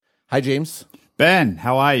Hi, James. Ben,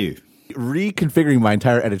 how are you? Reconfiguring my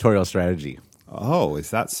entire editorial strategy. Oh,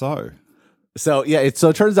 is that so? So it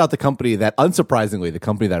turns out the company that, unsurprisingly, the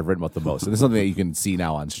company that I've written about the most, and this is something that you can see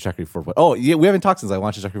now on Trajectory 4.0. Oh, yeah, we haven't talked since I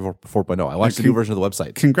launched Trajectory 4.0. I launched a new version of the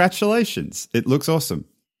website. Congratulations. It looks awesome.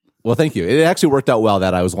 Well, thank you. It actually worked out well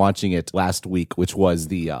that I was launching it last week, which was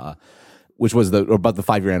about the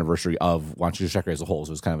 5-year anniversary of launching Trajectory as a whole.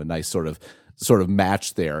 So it was kind of a nice sort of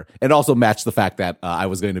match there, and also matched the fact that I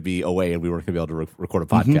was going to be away and we weren't going to be able to record a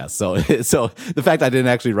podcast. So the fact I didn't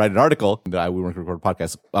actually write an article and we weren't going to record a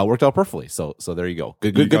podcast worked out perfectly. So there you go.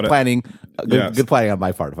 Good planning. Good planning on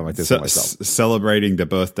my part, if I might say so myself. Celebrating the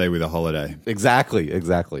birthday with a holiday. Exactly.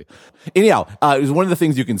 Anyhow, it was one of the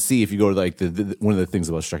things you can see if you go to one of the things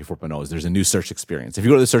about Trajectory 4.0 is there's a new search experience. If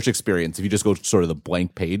you go to the search experience, if you just go to sort of the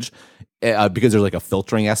blank page, because there's like a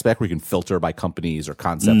filtering aspect where you can filter by companies or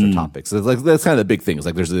concepts or topics. So it's like that's kind of the big thing. Is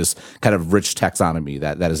like there's this kind of rich taxonomy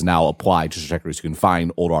that is now applied to trajectories. You can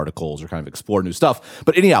find old articles or kind of explore new stuff.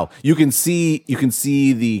 But anyhow, you can see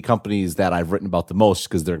the companies that I've written about the most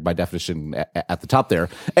because they're by definition at the top there.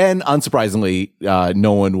 And unsurprisingly,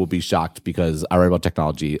 no one will be shocked because I write about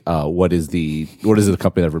technology. What is the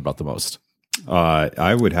company that I've written about the most?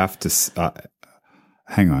 I would have to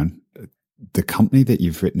hang on. The company that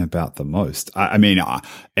you've written about the most. I mean,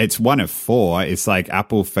 it's one of 4. It's like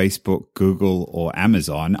Apple, Facebook, Google, or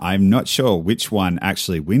Amazon. I'm not sure which one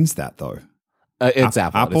actually wins that, though. It's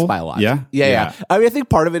Apple. It's by a lot. Yeah. I mean, I think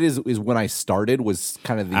part of it is when I started was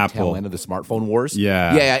kind of the tail end of the smartphone wars.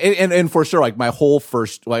 Yeah. And for sure, like my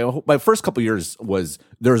first couple of years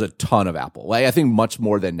there was a ton of Apple. Like, I think much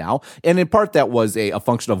more than now. And in part, that was a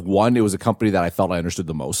function of one, it was a company that I felt I understood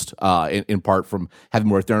the most, in part from having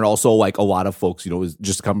worked there. And also like a lot of folks, it was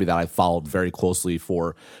just a company that I followed very closely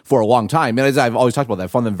for a long time. And as I've always talked about that, I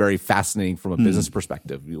found them very fascinating from a business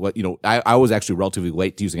perspective. I was actually relatively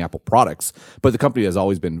late to using Apple products, but the company has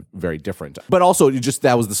always been very different. But also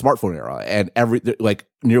that was the smartphone era, and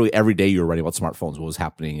nearly every day you were writing about smartphones, what was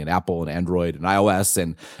happening in Apple and Android and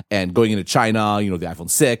iOS and going into China, the iPhone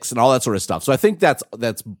 6 and all that sort of stuff. So I think that's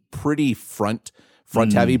pretty front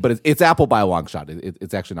heavy, but it's Apple by a long shot.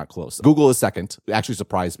 It's actually not close. Google is second. It actually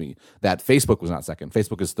surprised me that Facebook was not second.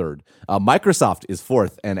 Facebook is third. Microsoft is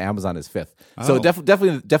fourth, and Amazon is fifth. So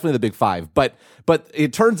definitely the big 5. But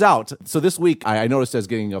it turns out, so this week I noticed I was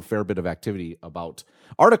getting a fair bit of activity about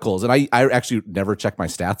articles, and I actually never check my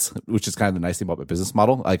stats, which is kind of the nice thing about my business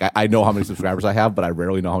model. Like I know how many subscribers I have, but I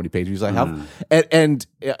rarely know how many page views I have.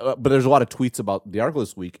 But there's a lot of tweets about the article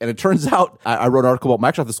this week, and it turns out I wrote an article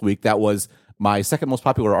about Microsoft this week that was my second most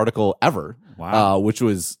popular article ever. Wow. Which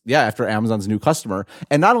was after Amazon's new customer.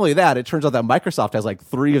 And not only that, it turns out that Microsoft has like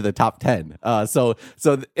 3 of the top 10.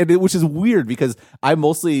 Which is weird because I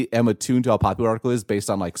mostly am attuned to how popular an article is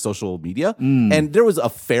based on like social media. And there was a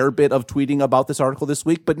fair bit of tweeting about this article this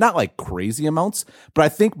week, but not like crazy amounts. But I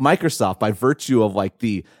think Microsoft, by virtue of like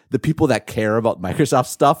the people that care about Microsoft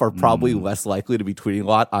stuff, are probably less likely to be tweeting a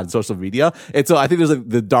lot on social media. And so I think there's like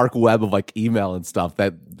the dark web of like email and stuff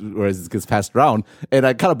that whereas it gets passed around. And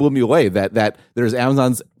it kind of blew me away that there's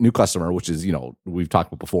Amazon's new customer, which is, we've talked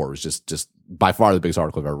about before, is just by far the biggest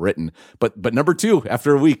article I've ever written. But number 2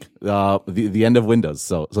 after a week, the end of Windows.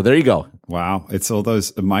 So there you go. Wow. It's all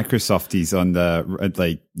those Microsofties on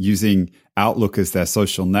the using Outlook as their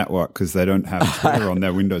social network because they don't have Twitter on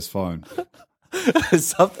their Windows phone.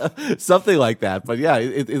 Something like that, but yeah,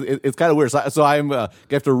 it's kind of weird. So I'm gonna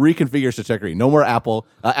have to reconfigure trajectory. No more Apple.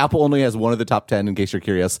 Apple only has one of the top 10, in case you're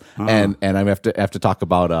curious, and I have to talk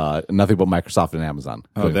about nothing but Microsoft and Amazon.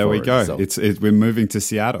 Oh, there we go. So, we're moving to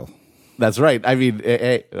Seattle. That's right. I mean,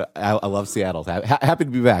 I love Seattle. Happy to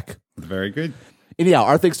be back. Very good. Anyhow,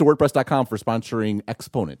 our thanks to WordPress.com for sponsoring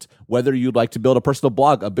Exponent. Whether you'd like to build a personal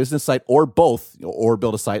blog, a business site, or both, or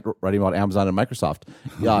build a site writing about Amazon and Microsoft,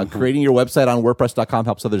 creating your website on WordPress.com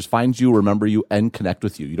helps others find you, remember you, and connect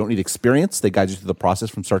with you. You don't need experience. They guide you through the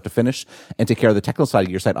process from start to finish and take care of the technical side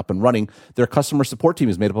of your site up and running. Their customer support team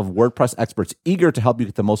is made up of WordPress experts eager to help you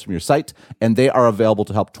get the most from your site, and they are available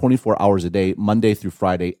to help 24 hours a day, Monday through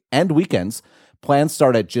Friday, and weekends. Plans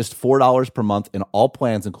start at just $4 per month, and all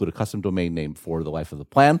plans include a custom domain name for the life of the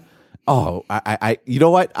plan. Oh, you know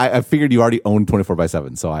what? I figured you already owned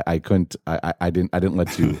 24/7, so I couldn't. I didn't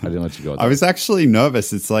let you go. I was actually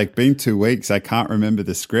nervous. It's like been 2 weeks. I can't remember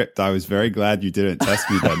the script. I was very glad you didn't test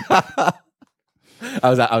me then.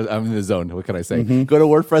 I'm in the zone. What can I say? Go to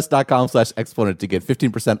WordPress.com/Exponent to get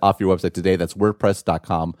 15% off your website today. That's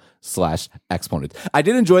WordPress.com/Exponent. I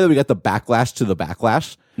did enjoy that we got the backlash to the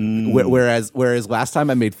backlash. Whereas last time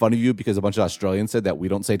I made fun of you because a bunch of Australians said that we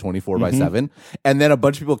don't say 24/7, and then a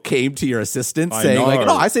bunch of people came to your assistant saying like,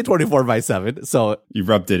 "No, I say 24/7." So you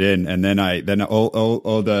rubbed it in, and then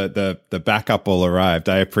all the backup all arrived.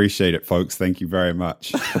 I appreciate it, folks. Thank you very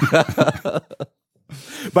much.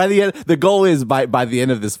 By the end, the goal is by the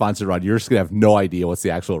end of this sponsored run, you're just gonna have no idea what's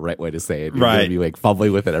the actual right way to say it. You're gonna be like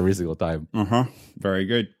fumbling with it every single time. Very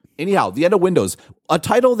good. Anyhow, the end of Windows, a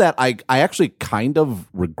title that I actually kind of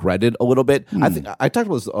regretted a little bit. I think I talked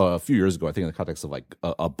about this a few years ago. I think in the context of like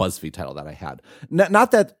a BuzzFeed title that I had.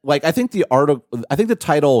 Not that like I think the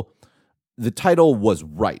title was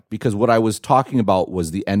right because what I was talking about was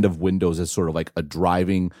the end of Windows as sort of like a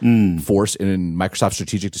driving force in Microsoft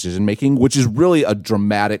strategic decision making, which is really a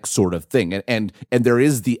dramatic sort of thing. And there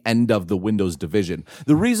is the end of the Windows division.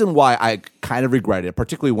 The reason why I kind of regretted it,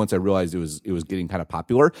 particularly once I realized it was getting kind of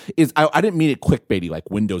popular, is I didn't mean it clickbaity like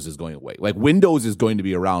Windows is going away. Like Windows is going to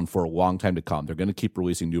be around for a long time to come. They're going to keep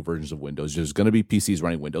releasing new versions of Windows. There's going to be PCs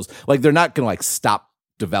running Windows. Like they're not going to like stop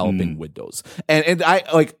developing Windows. And I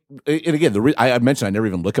like, and again, I mentioned I never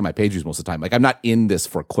even look at my page views most of the time. Like I'm not in this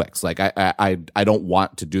for clicks. Like I don't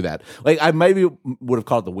want to do that. Like I maybe would have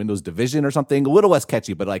called it the Windows division or something, a little less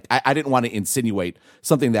catchy, but like I didn't want to insinuate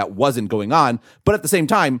something that wasn't going on. But at the same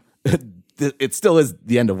time, it still is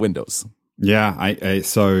the end of Windows. Yeah,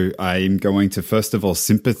 so I'm going to first of all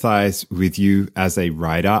sympathize with you as a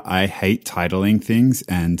writer. I hate titling things,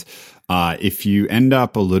 and if you end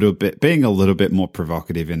up being a little bit more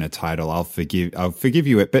provocative in a title, I'll forgive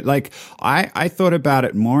you it. But like, I thought about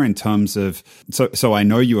it more in terms of, so I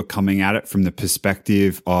know you were coming at it from the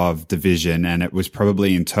perspective of division, and it was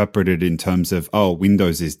probably interpreted in terms of, oh,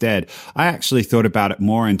 Windows is dead. I actually thought about it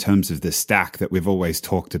more in terms of the stack that we've always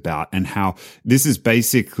talked about, and how this is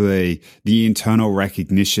basically the internal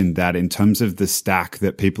recognition that in terms of the stack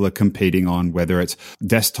that people are competing on, whether it's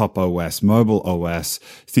desktop OS, mobile OS,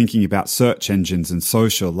 thinking about search engines and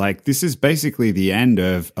social, like this is basically the end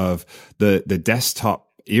of the desktop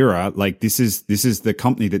era. Like this is the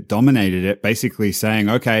company that dominated it, basically saying,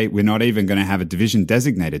 okay, we're not even going to have a division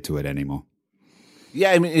designated to it anymore.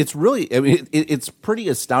 Yeah, I mean, it's really, I mean, it's pretty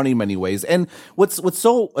astounding in many ways. And what's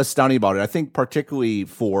so astounding about it, I think particularly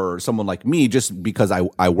for someone like me, just because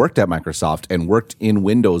I worked at Microsoft and worked in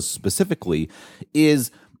Windows specifically, is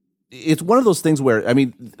it's one of those things where, I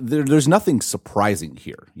mean, there's nothing surprising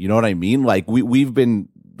here. You know what I mean? Like we've been,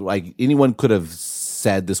 like anyone could have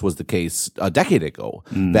said this was the case a decade ago,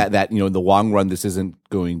 that, you know, in the long run, this isn't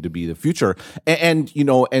going to be the future. And you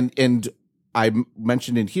know, and I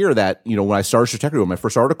mentioned in here that, you know, when I started Stratechery, one of my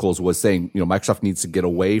first articles was saying, you know, Microsoft needs to get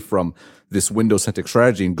away from this Windows-centric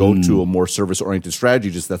strategy and go to a more service-oriented strategy.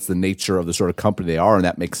 Just that's the nature of the sort of company they are, and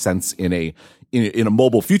that makes sense in a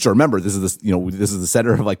mobile future. Remember, this is this is the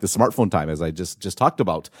center of like the smartphone time, as I just talked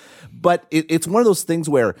about. But it's one of those things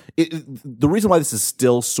where the reason why this is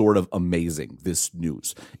still sort of amazing, this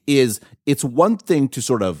news, is it's one thing to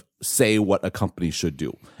sort of say what a company should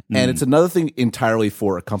do, and it's another thing entirely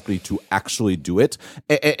for a company to actually do it.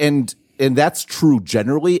 And that's true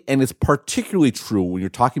generally, and it's particularly true when you're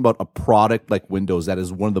talking about a product like Windows that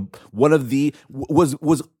is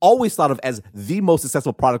was always thought of as the most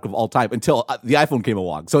successful product of all time until the iPhone came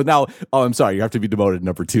along. So now, I'm sorry, you have to be demoted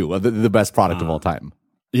number 2, the best product of all time.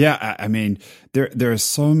 Yeah, I mean, there are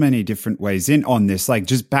so many different ways in on this. Like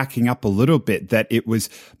just backing up a little bit, that it was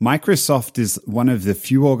Microsoft is one of the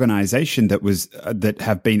few organizations that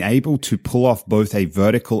have been able to pull off both a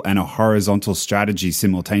vertical and a horizontal strategy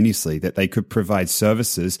simultaneously. That they could provide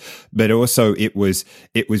services, but also it was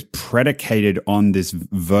predicated on this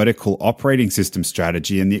vertical operating system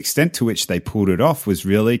strategy, and the extent to which they pulled it off was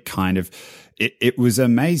really kind of. It was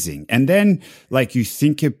amazing. And then, like, you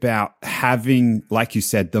think about having, like you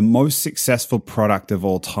said, the most successful product of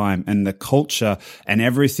all time, and the culture and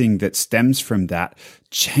everything that stems from that,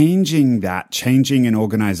 changing an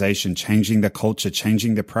organization, changing the culture,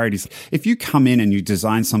 changing the priorities. If you come in and you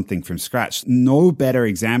design something from scratch, no better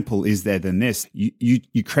example is there than this.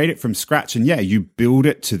 You create it from scratch, and you build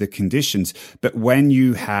it to the conditions. But when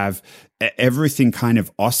you have everything kind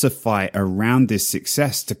of ossify around this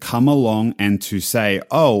success, to come along and to say,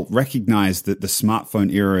 oh, recognize that the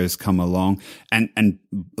smartphone era has come along, and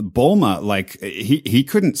Ballmer, like he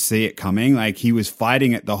couldn't see it coming. Like he was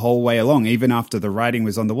fighting it the whole way along, even after the writing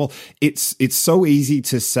was on the wall. It's so easy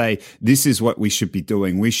to say, this is what we should be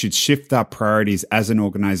doing. We should shift our priorities as an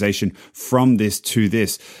organization from this to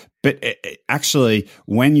this. But actually,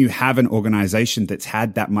 when you have an organization that's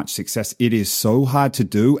had that much success, it is so hard to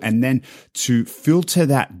do. And then to filter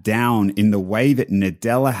that down in the way that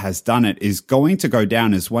Nadella has done it is going to go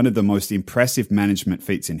down as one of the most impressive management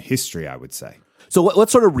feats in history, I would say. So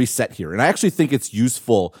let's sort of reset here. And I actually think it's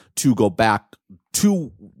useful to go back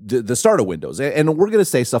to the start of Windows. And we're going to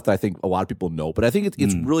say stuff that I think a lot of people know, but I think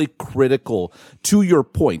it's really critical to your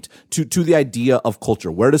point, to the idea of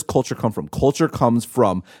culture. Where does culture come from? Culture comes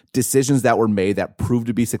from decisions that were made that proved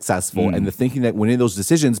to be successful, and the thinking that when in those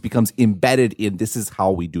decisions becomes embedded in this is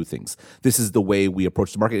how we do things. This is the way we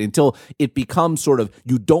approach the market until it becomes sort of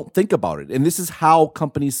you don't think about it. And this is how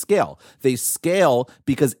companies scale. They scale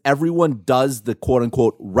because everyone does the quote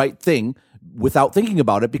unquote right thing without thinking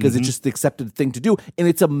about it because it's just the accepted thing to do. And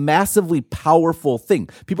it's a massively powerful thing.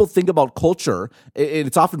 People think about culture, and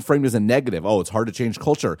it's often framed as a negative. Oh, it's hard to change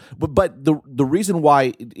culture. But the reason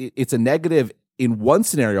why it's a negative in one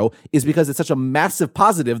scenario is because it's such a massive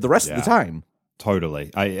positive the rest of the time. Totally.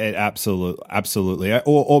 Absolutely.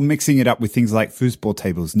 Or mixing it up with things like foosball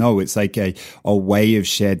tables. No, it's like a way of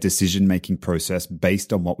shared decision-making process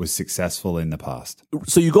based on what was successful in the past.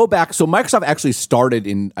 So you go back. So Microsoft actually started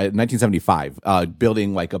in 1975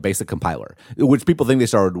 building like a basic compiler, which people think they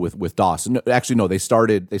started with DOS. No, actually, no, they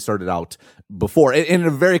started out before. In a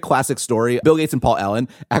very classic story, Bill Gates and Paul Allen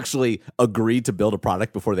actually agreed to build a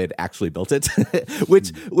product before they'd actually built it,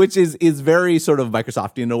 which is very sort of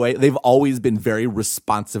Microsoftian in a way. They've always been very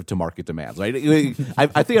responsive to market demands, right?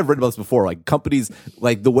 I think I've written about this before. Like companies,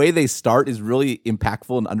 like the way they start is really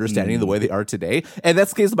impactful in understanding the way they are today. And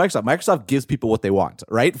that's the case with Microsoft. Microsoft gives people what they want,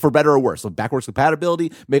 right? For better or worse. So backwards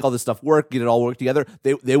compatibility, make all this stuff work, get it all work together.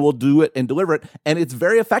 They will do it and deliver it. And it's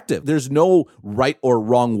very effective. There's no right or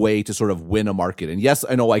wrong way to sort of win a market. And yes,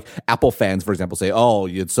 I know like Apple fans, for example, say, oh,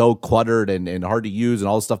 it's so cluttered and hard to use and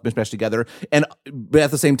all this stuff mishmashed together. But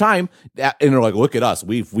at the same time, and they're like, look at us.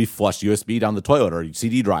 We flushed USB down the toilet or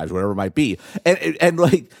CD drives, whatever it might be. And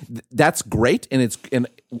like, that's great. And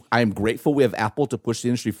I'm grateful we have Apple to push the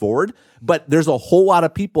industry forward, but there's a whole lot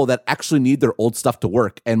of people that actually need their old stuff to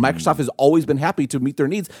work. And Microsoft has always been happy to meet their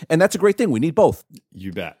needs. And that's a great thing. We need both.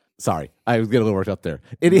 You bet. Sorry, I was getting a little worked up there.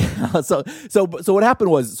 So what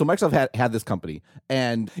happened was, so Microsoft had this company,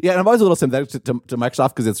 and yeah, and I'm always a little sympathetic to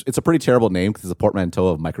Microsoft because it's a pretty terrible name because it's a portmanteau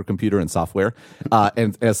of microcomputer and software.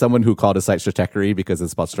 And as someone who called his site Stratechery because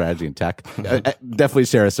it's about strategy and tech, I definitely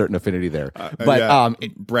share a certain affinity there. But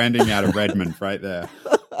branding out of Redmond right there.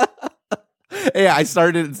 Yeah, I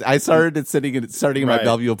started starting in my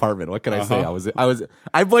Bellevue apartment. What can I say?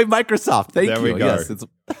 I blame Microsoft. Thank you. There we go. Yes,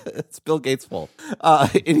 it's Bill Gates' fault.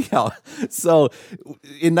 Anyhow, so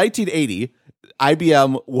in 1980,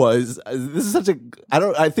 IBM was, I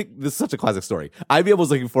think this is such a classic story. IBM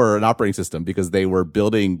was looking for an operating system because they were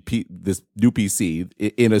building this new PC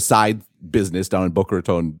in a side business down in Boca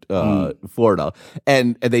Raton, Florida.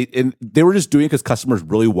 And they were just doing it because customers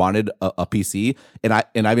really wanted a PC. And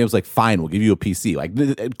IBM was like, fine, we'll give you a PC.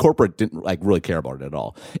 Like corporate didn't like really care about it at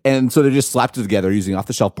all. And so they just slapped it together using off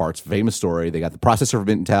the shelf parts. Famous story. They got the processor from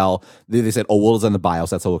Intel. They said, oh, we'll design the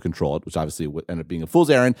BIOS. That's how we'll control it, which obviously would end up being a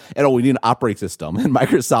fool's errand. And we need an operating system. And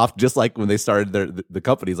Microsoft, just like when they started the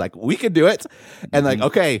company, is like, we can do it. And like,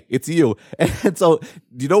 okay, it's you. And so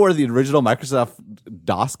do you know where the original Microsoft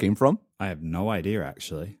DOS came from? I have no idea,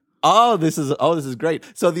 actually. This is great.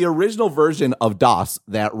 So the original version of DOS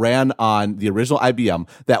that ran on the original IBM,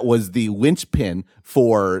 that was the linchpin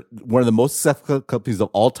for one of the most successful companies of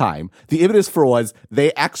all time. The impetus for was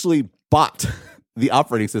they actually bought the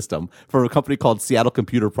operating system from a company called Seattle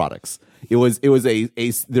Computer Products. There's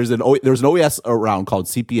an OS around called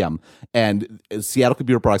CPM, and Seattle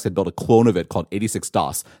Computer Products had built a clone of it called 86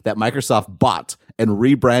 DOS that Microsoft bought and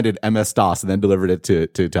rebranded MS DOS and then delivered it to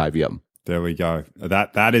IBM. There we go.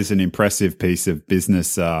 That is an impressive piece of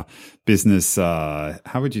business. How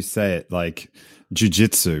would you say it? Like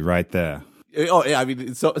jujitsu, right there. Oh yeah, I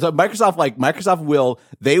mean, so Microsoft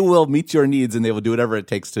will meet your needs and they will do whatever it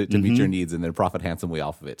takes to meet your needs and then profit handsomely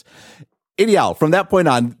off of it. Anyhow, from that point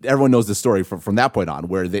on, everyone knows the story from that point on,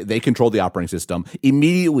 where they controlled the operating system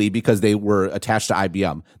immediately because they were attached to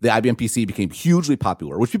IBM. The IBM PC became hugely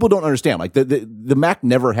popular, which people don't understand. Like the Mac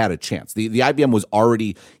never had a chance. The IBM was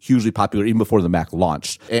already hugely popular even before the Mac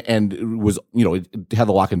launched, and it was, it had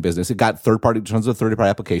the lock-in business. It got tons of third-party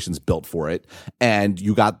applications built for it, and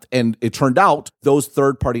it turned out those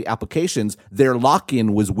third-party applications, their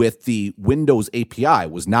lock-in was with the Windows API,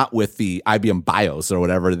 was not with the IBM BIOS or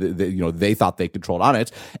whatever they thought they controlled on it.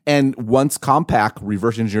 And once Compaq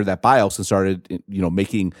reverse engineered that BIOS and started,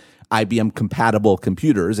 making IBM compatible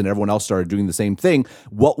computers, and everyone else started doing the same thing.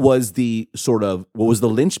 What was the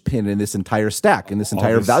linchpin in this entire stack, in this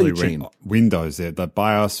entire value chain? Windows. The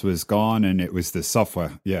BIOS was gone, and it was the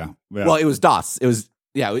software. Yeah. Well, it was DOS. It was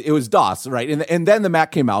DOS, right? And then the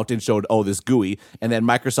Mac came out and showed, this GUI. And then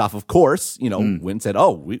Microsoft, of course, went and said,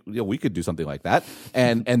 we could do something like that.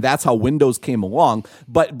 And that's how Windows came along.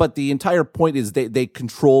 But the entire point is they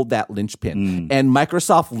controlled that linchpin. And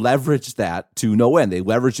Microsoft leveraged that to no end. They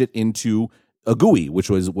leveraged it into a GUI, which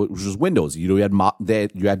was Windows. You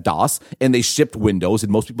had DOS, and they shipped Windows,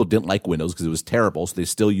 and most people didn't like Windows because it was terrible, so they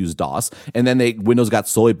still used DOS. And then Windows got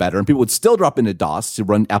slowly better, and people would still drop into DOS to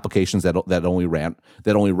run applications that only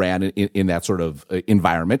ran in that sort of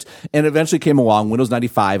environment. And eventually came along. Windows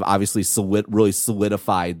 95 obviously really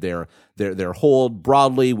solidified their hold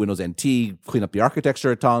broadly. Windows NT cleaned up the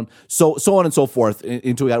architecture a ton, so on and so forth,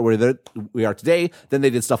 until we got where we are today. Then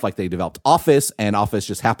they did stuff like they developed Office, and Office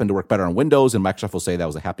just happened to work better on Windows, and Microsoft will say that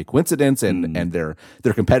was a happy coincidence, and their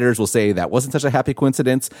competitors will say that wasn't such a happy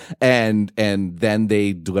coincidence. And then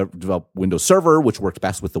they developed Windows Server, which worked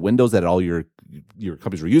best with the Windows that all your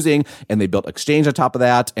companies were using, and they built Exchange on top of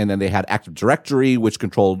that. And then they had Active Directory, which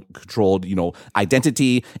controlled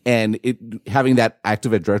identity, and having that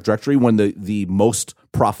Active Directory, one of the most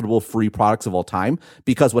profitable free products of all time,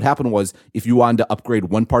 because what happened was if you wanted to upgrade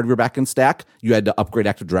one part of your backend stack, you had to upgrade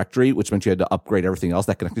Active Directory, which meant you had to upgrade everything else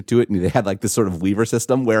that connected to it. And they had like this sort of lever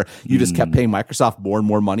system where you just kept paying Microsoft more and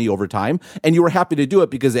more money over time. And you were happy to do it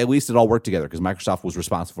because at least it all worked together, because Microsoft was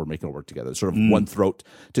responsible for making it work together. Sort of one throat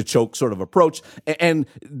to choke sort of approach. And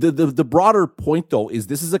the broader point, though, is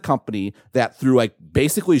this is a company that through like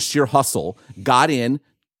basically sheer hustle got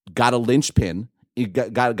a linchpin,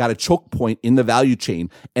 got a choke point in the value chain,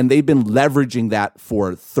 and they've been leveraging that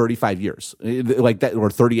for 35 years, like that,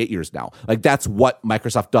 or 38 years now. Like that's what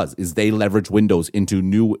Microsoft does, is they leverage Windows into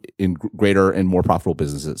new, in greater and more profitable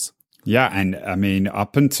businesses. Yeah, and I mean,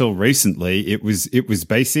 up until recently, it was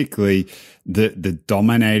basically the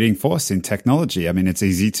dominating force in technology. I mean, it's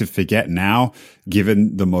easy to forget now,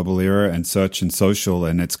 given the mobile era and search and social,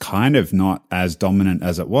 and it's kind of not as dominant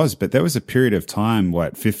as it was. But there was a period of time,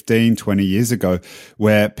 15, 20 years ago,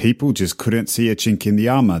 where people just couldn't see a chink in the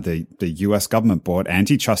armor. The US government brought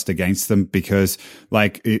antitrust against them because,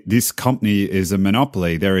 this company is a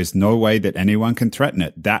monopoly. There is no way that anyone can threaten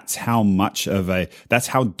it. That's how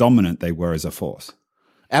dominant they were as a force.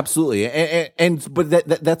 Absolutely. But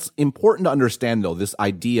that's important to understand, though, this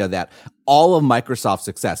idea that all of Microsoft's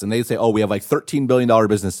success, and they say, we have like $13 billion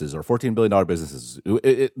businesses or $14 billion businesses.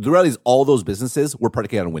 The reality is all those businesses were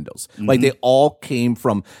predicated on Windows. Mm-hmm. Like they all came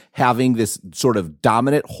from having this sort of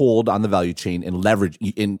dominant hold on the value chain and leverage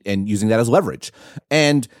and using that as leverage.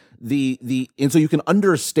 And so you can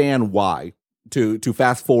understand why. To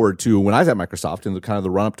fast forward to when I was at Microsoft and the kind of the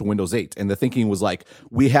run up to Windows 8, and the thinking was like,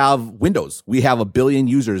 we have Windows, we have 1 billion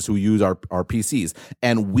users who use our PCs,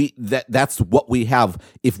 and that's what we have.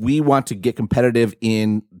 If we want to get competitive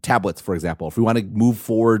in tablets, for example, if we want to move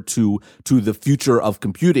forward to the future of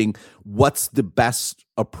computing, what's the best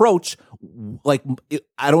approach?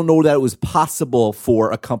 I don't know that it was possible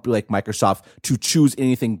for a company like Microsoft to choose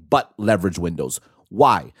anything but leverage Windows.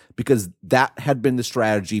 Why? Because that had been the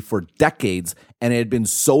strategy for decades, and it had been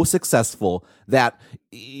so successful that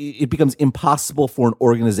it becomes impossible for an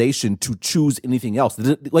organization to choose anything else.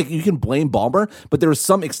 Like, you can blame Ballmer, but there was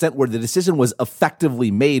some extent where the decision was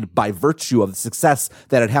effectively made by virtue of the success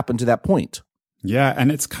that had happened to that point. Yeah,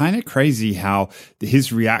 and it's kind of crazy how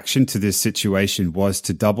his reaction to this situation was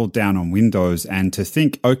to double down on Windows and to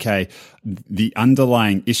think, okay, the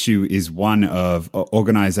underlying issue is one of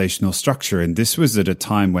organizational structure. And this was at a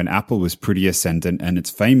time when Apple was pretty ascendant, and it's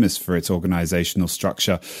famous for its organizational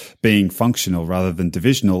structure being functional rather than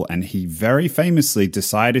divisional. And he very famously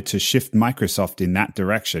decided to shift Microsoft in that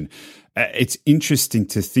direction. It's interesting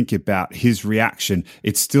to think about his reaction.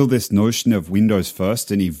 It's still this notion of Windows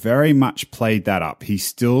first, and he very much played that up. He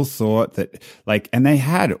still thought that, and they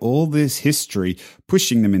had all this history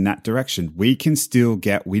pushing them in that direction. We can still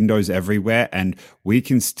get Windows everywhere, and we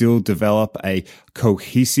can still develop a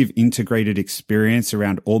cohesive, integrated experience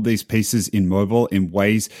around all these pieces in mobile in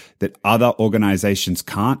ways that other organizations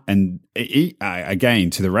can't. And again,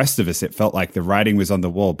 to the rest of us, it felt like the writing was on the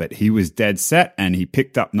wall, but he was dead set, and he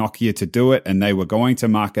picked up Nokia to do it, and they were going to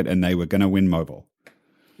market, and they were going to win mobile.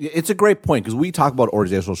 It's a great point because we talk about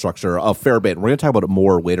organizational structure a fair bit. We're going to talk about it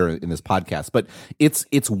more later in this podcast, but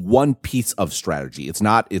it's one piece of strategy. It's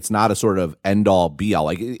not a sort of end all be all.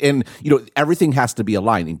 Like, and everything has to be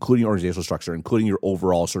aligned, including organizational structure, including your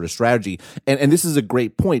overall sort of strategy. And this is a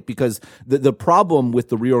great point because the problem with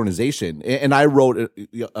the reorganization, and I wrote,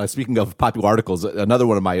 speaking of popular articles, another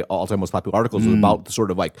one of my all-time most popular articles was about sort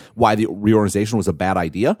of like why the reorganization was a bad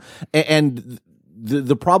idea, and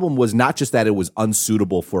the problem was not just that it was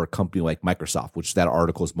unsuitable for a company like Microsoft, which that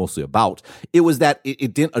article is mostly about. It was that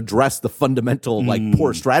it didn't address the fundamental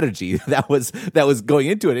poor strategy that was going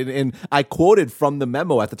into it. And I quoted from the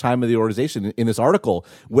memo at the time of the organization in this article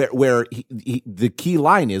where the key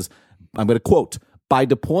line is, I'm going to quote, "By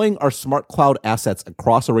deploying our smart cloud assets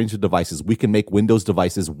across a range of devices, we can make Windows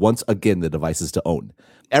devices once again the devices to own."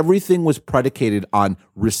 Everything was predicated on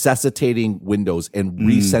resuscitating Windows and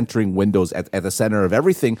recentering Windows at the center of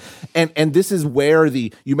everything. And this is where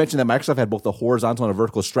you mentioned that Microsoft had both a horizontal and a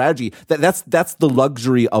vertical strategy. That's the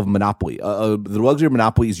luxury of monopoly. The luxury of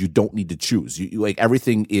monopoly is you don't need to choose. Like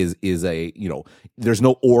everything is a, there's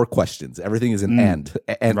no or questions. Everything is an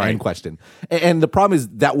and question. And the problem is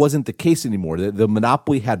that wasn't the case anymore. The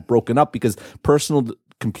monopoly had broken up because personal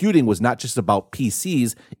computing was not just about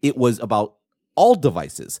PCs. It was about all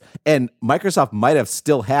devices. And Microsoft might have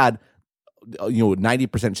still had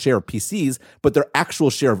 90% share of PCs, but their actual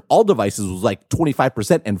share of all devices was like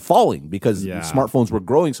 25% and falling because smartphones were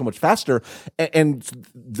growing so much faster. And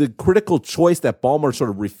the critical choice that Ballmer sort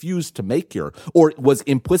of refused to make here, or was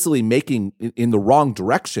implicitly making in the wrong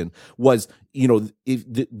direction, was, if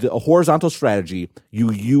the horizontal strategy, you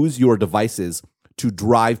use your devices to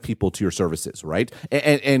drive people to your services, right?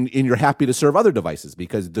 And you're happy to serve other devices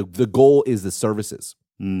because the goal is the services.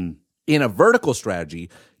 In a vertical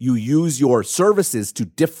strategy, you use your services to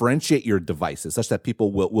differentiate your devices such that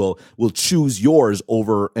people will choose yours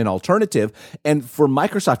over an alternative. And for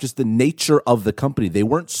Microsoft, just the nature of the company, they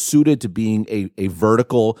weren't suited to being a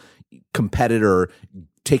vertical competitor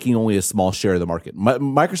taking only a small share of the market.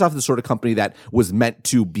 Microsoft is the sort of company that was meant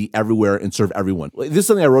to be everywhere and serve everyone. This is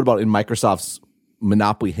something I wrote about in Microsoft's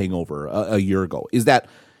Monopoly Hangover a year ago, is that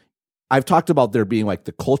I've talked about there being like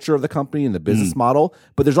the culture of the company and the business model,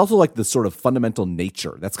 but there's also like the sort of fundamental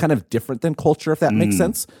nature that's kind of different than culture, if that makes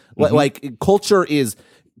sense. Like culture is,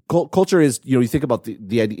 you think about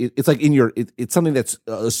the idea, it's like it's something that's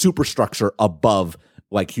a superstructure above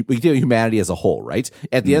like humanity as a whole, right?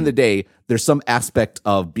 At the end of the day, there's some aspect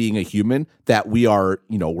of being a human that we are,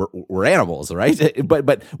 we're animals, right?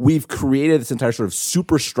 But we've created this entire sort of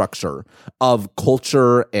superstructure of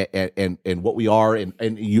culture and what we are,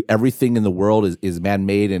 and everything in the world is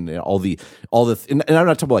man-made, and all the and I'm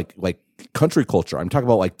not talking about like country culture. I'm talking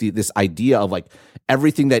about like this idea of like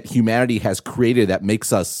everything that humanity has created that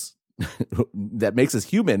makes us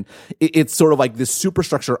human. It's sort of like this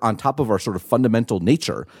superstructure on top of our sort of fundamental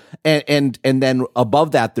nature, and then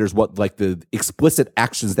above that there's what like the explicit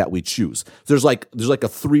actions that we choose. So there's like a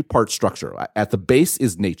 3-part structure. At the base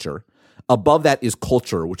is nature. Above that is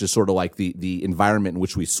culture, which is sort of like the environment in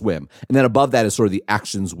which we swim, and then above that is sort of the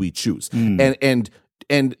actions we choose. And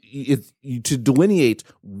to delineate,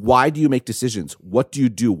 why do you make decisions? What do you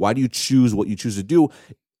do? Why do you choose what you choose to do?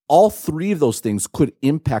 All 3 of those things could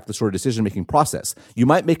impact the sort of decision-making process. You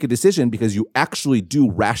might make a decision because you actually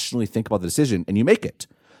do rationally think about the decision and you make it.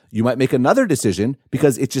 You might make another decision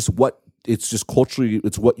because it's just culturally,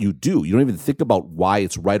 it's what you do. You don't even think about why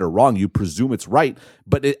it's right or wrong. You presume it's right,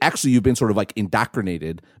 but actually you've been sort of like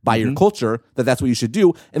indoctrinated by your culture that's what you should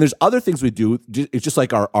do. And there's other things we do. It's just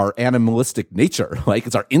like our animalistic nature. Like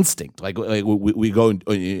it's our instinct. Like we go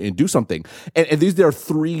and do something. And there are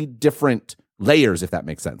 3 different layers, if that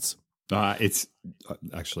makes sense. It's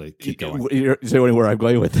actually keep going. You're saying where I'm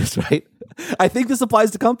going with this, right? I think this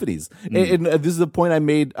applies to companies, and this is the point I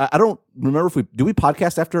made. I don't remember if we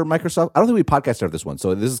podcast after Microsoft. I don't think we podcast after this one.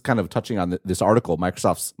 So this is kind of touching on this article,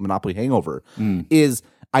 Microsoft's Monopoly Hangover. Is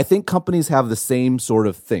I think companies have the same sort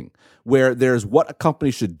of thing where there's what a company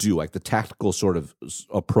should do, like the tactical sort of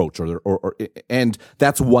approach, and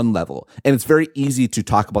that's one level. And it's very easy to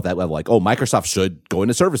talk about that level, like, oh, Microsoft should go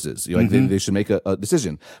into services, like they should make a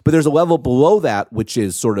decision. But there's a level below that, which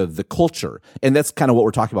is sort of the culture, and that's kind of what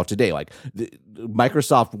we're talking about today. Like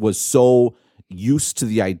Microsoft was so used to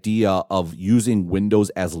the idea of using Windows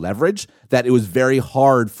as leverage that it was very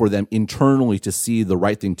hard for them internally to see the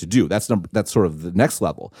right thing to do. That's sort of the next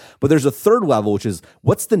level. But there's a third level, which is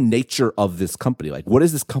what's the nature of this company? Like, what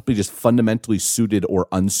is this company just fundamentally suited or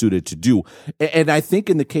unsuited to do? And I think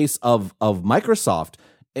in the case of Microsoft,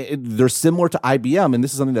 they're similar to IBM, and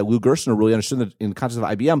this is something that Lou Gerstner really understood in the context of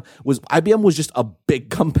IBM was just a big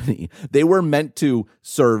company. They were meant to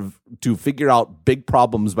figure out big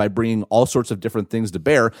problems by bringing all sorts of different things to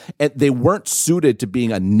bear, and they weren't suited to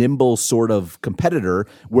being a nimble sort of competitor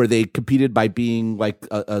where they competed by being like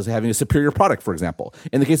as having a superior product, for example.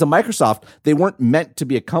 In the case of Microsoft, they weren't meant to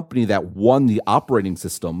be a company that won the operating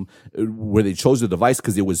system where they chose the device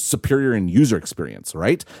because it was superior in user experience,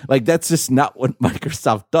 right? Like that's just not what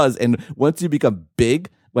Microsoft does. And once you become big,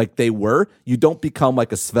 like they were, you don't become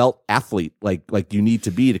like a svelte athlete like you need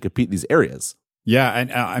to be to compete in these areas. Yeah,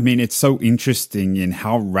 and I mean, it's so interesting in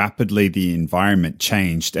how rapidly the environment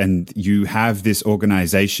changed. And you have this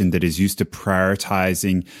organization that is used to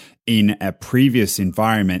prioritizing in a previous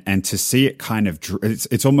environment, and to see it kind of,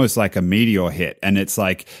 it's almost like a meteor hit, and it's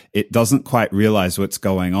like it doesn't quite realize what's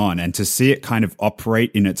going on. And to see it kind of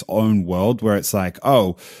operate in its own world where it's like,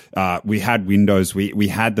 we had Windows, we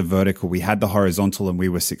had the vertical, we had the horizontal, and we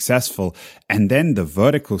were successful. And then the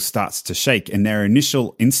vertical starts to shake, and their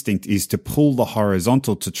initial instinct is to pull the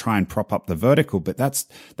horizontal to try and prop up the vertical. But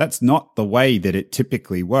that's not the way that it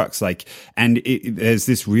typically works. Like, and there's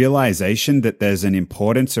this realization that there's an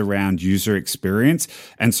importance around user experience.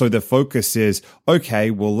 And so the focus is,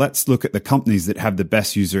 okay, well, let's look at the companies that have the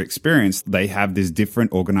best user experience. They have this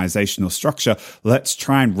different organizational structure. Let's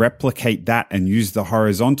try and replicate that and use the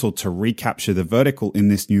horizontal to recapture the vertical in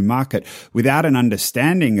this new market, without an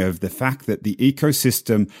understanding of the fact that the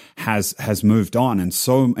ecosystem has moved on. And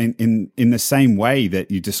so in the same way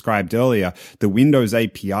that you described earlier, the Windows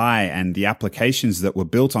API and the applications that were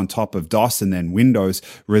built on top of DOS and then Windows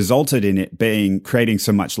resulted in it creating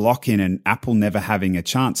so much lock-in and Apple never having a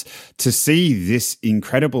chance. To see this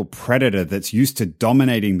incredible predator that's used to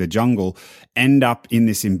dominating the jungle end up in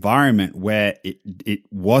this environment where it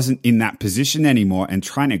wasn't in that position anymore and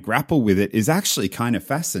trying to grapple with it is actually kind of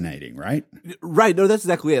fascinating, right? Right. No, that's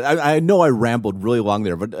exactly it. I know I rambled really long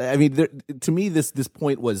there, but I mean, to me, this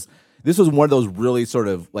point was, this was one of those really sort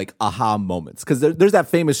of like aha moments, because there's that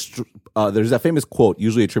famous quote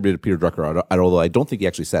usually attributed to Peter Drucker, although I don't think he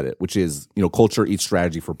actually said it, which is, culture eats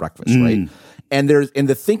strategy for breakfast, right? And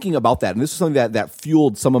the thinking about that, and this is something that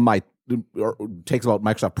fueled some of my takes about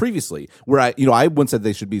Microsoft previously, where I once said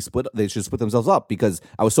they should split themselves up because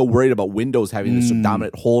I was so worried about Windows having this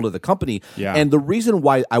dominant hold of the company. Yeah. And the reason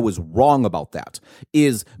why I was wrong about that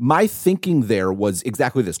is my thinking there was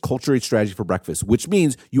exactly this: culture eats strategy for breakfast, which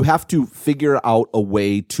means you have to figure out a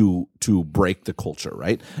way to break the culture,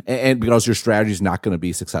 right? And because your strategy is not going to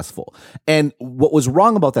be successful. And what was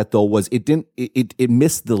wrong about that though was it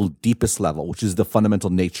missed the deepest level, which is the fundamental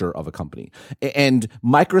nature of a company. And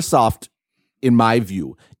Microsoft, in my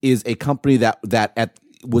view, is a company that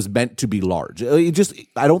was meant to be large. I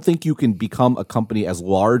don't think you can become a company as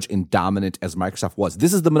large and dominant as Microsoft was.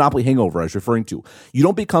 This is the monopoly hangover I was referring to. You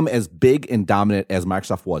don't become as big and dominant as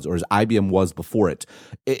Microsoft was, or as IBM was before it.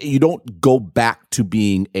 You don't go back to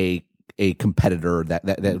being a competitor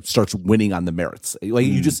that starts winning on the merits. Like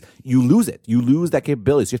you lose it. You lose that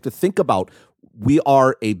capability. So you have to think about, we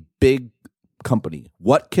are a big company.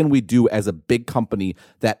 What can we do as a big company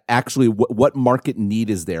that actually, what market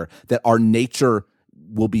need is there that our nature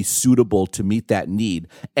will be suitable to meet that need?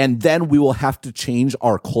 And then we will have to change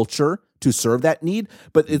our culture to serve that need.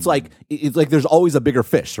 But it's like there's always a bigger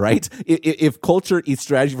fish, right? If culture eats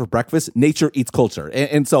strategy for breakfast, nature eats culture.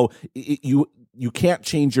 And so you can't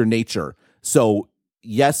change your nature. So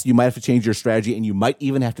yes, you might have to change your strategy, and you might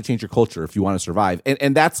even have to change your culture if you want to survive.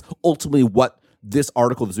 And that's ultimately what this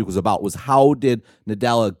article this week was about, was how did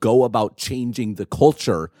Nadella go about changing the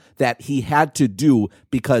culture that he had to do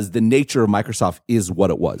because the nature of Microsoft is what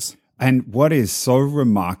it was. And what is so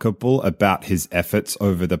remarkable about his efforts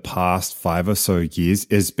over the past 5 or so years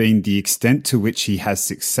has been the extent to which he has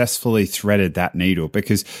successfully threaded that needle,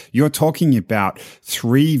 because you're talking about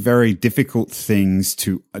 3 very difficult things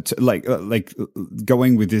to like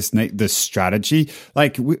going with this strategy.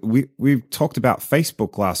 Like we talked about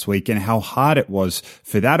Facebook last week and how hard it was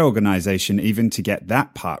for that organization even to get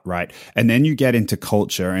that part right. And then you get into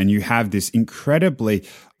culture and you have this incredibly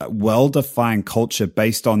well-defined culture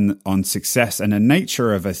based on success and a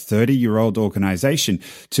nature of a 30-year-old organization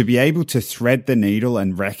to be able to thread the needle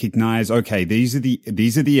and recognize, okay, these are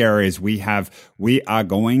the areas we are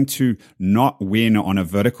going to not win on a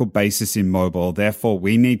vertical basis in mobile. Therefore,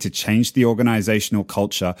 we need to change the organizational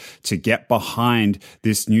culture to get behind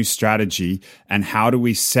this new strategy. And how do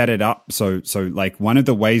we set it up? So like one of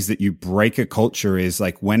the ways that you break a culture is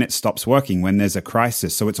like when it stops working, when there's a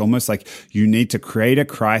crisis. So it's almost like you need to create a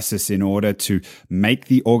crisis crisis in order to make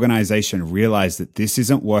the organization realize that this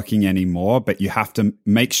isn't working anymore, but you have to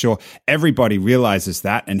make sure everybody realizes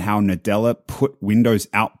that, and how Nadella put Windows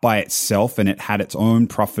out by itself and it had its own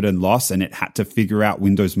profit and loss and it had to figure out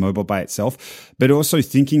Windows Mobile by itself, but also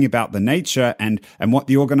thinking about the nature and what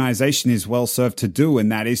the organization is well served to do, and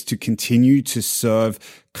that is to continue to serve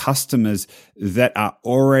customers that are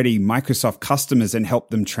already Microsoft customers and help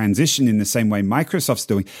them transition in the same way Microsoft's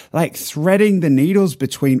doing. Like, threading the needles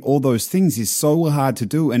between all those things is so hard to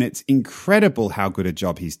do, and it's incredible how good a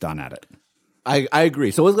job he's done at it. I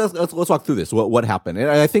agree. So let's walk through this. What happened? And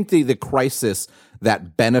I think the crisis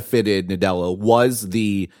that benefited Nadella was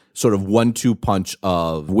the sort of 1-2 punch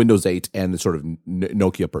of Windows 8 and the sort of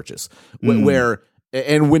Nokia purchase, where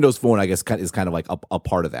and Windows Phone, I guess, is kind of like a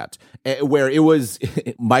part of that, where it was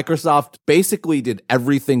Microsoft basically did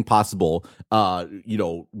everything possible,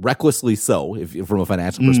 recklessly so, if from a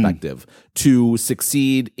financial perspective, to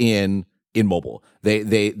succeed in mobile.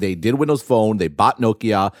 They did Windows Phone, they bought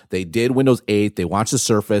Nokia, they did Windows 8, they launched the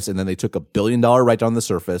Surface, and then they took $1 billion write-down on the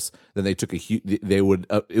Surface. Then they took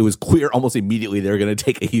it was clear almost immediately they were going to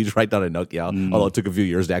take a huge write-down on Nokia, although it took a few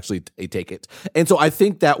years to actually take it. And so I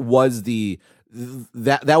think that was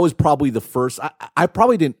that was probably the first. I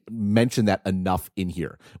probably didn't mention that enough in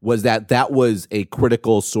here, was that was a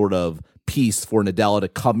critical sort of piece for Nadella to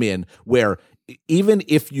come in, where even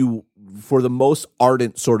if you, for the most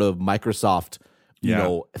ardent sort of Microsoft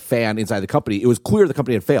fan inside the company, it was clear the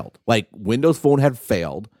company had failed. Like, Windows Phone had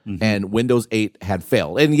failed and Windows 8 had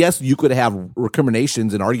failed. And yes, you could have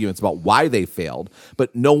recriminations and arguments about why they failed,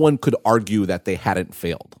 but no one could argue that they hadn't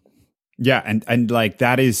failed. Yeah, and like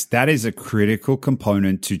that is a critical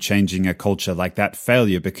component to changing a culture, like that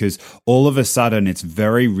failure, because all of a sudden it's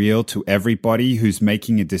very real to everybody who's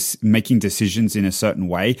making making decisions in a certain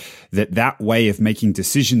way, that way of making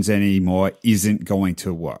decisions anymore isn't going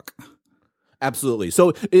to work. Absolutely.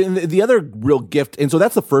 So the other real gift, and so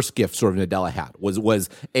that's the first gift sort of Nadella had, was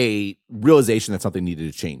a realization that something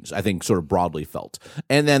needed to change, I think, sort of broadly felt.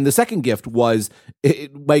 And then the second gift was,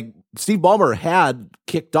 like, Steve Ballmer had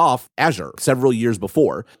kicked off Azure several years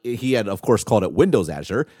before. He had, of course, called it Windows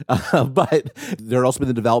Azure, but there had also been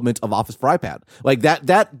the development of Office for iPad. Like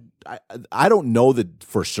that I don't know that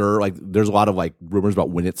for sure. Like, there's a lot of like rumors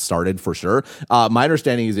about when it started for sure. My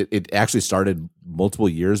understanding is it actually started multiple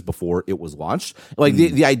years before it was launched. Like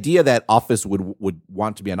the idea that Office would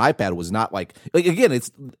want to be on iPad was not like again,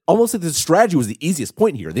 it's almost like the strategy was the easiest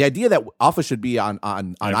point here. The idea that Office should be on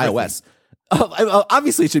iOS.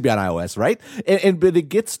 Obviously, it should be on iOS, right? But it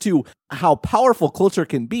gets to how powerful culture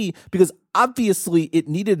can be, because obviously it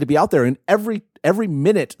needed to be out there, and every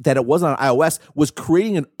minute that it was on iOS was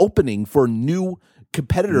creating an opening for new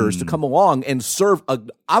competitors to come along and serve an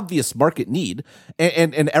obvious market need,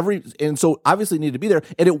 and so obviously it needed to be there,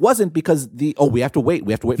 and it wasn't because we have to wait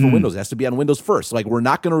for Windows. It has to be on Windows first. Like, we're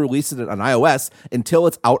not going to release it on iOS until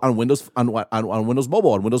it's out on Windows on Windows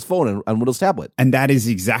Mobile, on Windows Phone, and on Windows Tablet. And that is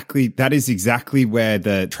exactly where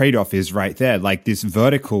the trade-off is right there. Like, this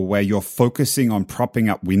vertical where you're focusing on propping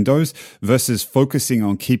up Windows versus focusing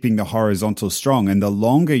on keeping the horizontal strong. And the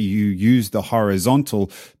longer you use the horizontal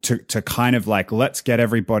to kind of like, let's get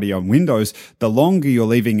everybody on Windows, the longer you're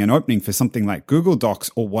leaving an opening for something like Google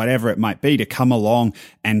Docs or whatever it might be to come along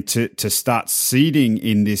and to start seeding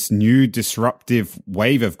in this new disruptive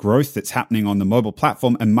wave of growth that's happening on the mobile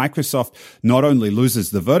platform. And Microsoft not only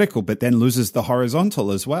loses the vertical, but then loses the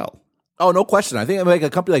horizontal as well. Oh, no question. I think like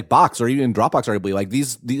a company like Box, or even Dropbox, arguably, like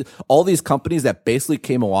all these companies that basically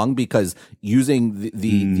came along because using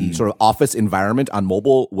the sort of Office environment on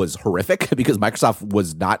mobile was horrific, because Microsoft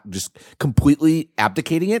was not just completely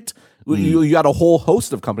abdicating it. You got a whole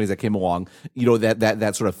host of companies that came along,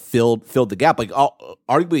 that sort of filled the gap. Like,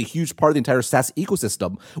 arguably a huge part of the entire SaaS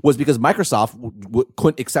ecosystem was because Microsoft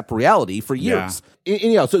couldn't accept reality for years.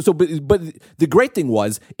 Yeah. But the great thing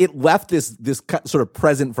was it left this sort of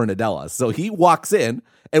present for Nadella. So he walks in,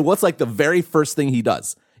 and what's like the very first thing he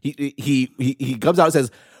does? He comes out and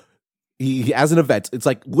says, he has an event. It's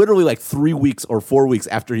like literally like 3 weeks or 4 weeks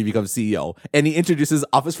after he becomes CEO, and he introduces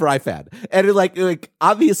Office for iPad. And it like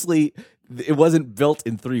obviously it wasn't built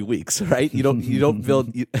in 3 weeks, right? You don't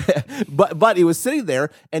build, but it was sitting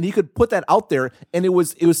there, and he could put that out there, and it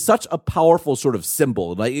was such a powerful sort of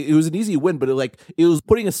symbol. Like, it was an easy win, but it was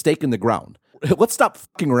putting a stake in the ground. Let's stop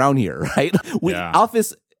fucking around here, right?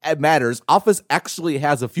 Office matters. Office actually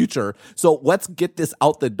has a future. So let's get this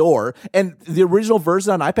out the door. And the original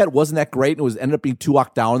version on iPad wasn't that great. It was ended up being too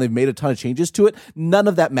locked down. They've made a ton of changes to it. None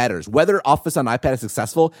of that matters. Whether Office on iPad is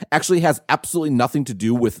successful actually has absolutely nothing to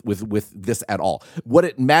do with this at all. What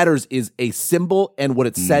it matters is a symbol and what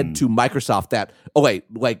it said to Microsoft that, oh wait,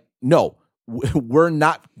 like, no, we're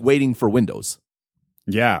not waiting for Windows.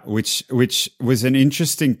 Yeah, which was an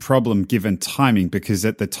interesting problem given timing, because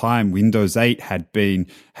at the time Windows 8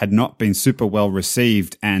 had not been super well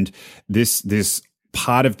received, and this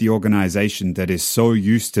part of the organization that is so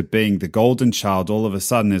used to being the golden child all of a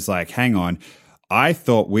sudden is like, hang on, I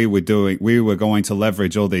thought we were going to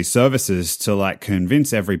leverage all these services to like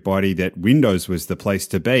convince everybody that Windows was the place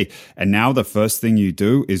to be. And now the first thing you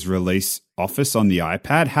do is release Office on the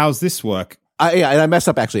iPad. How's this work? Yeah, and I messed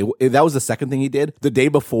up actually. That was the second thing he did. The day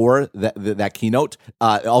before that keynote,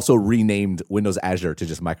 also renamed Windows Azure to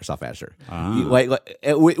just Microsoft Azure,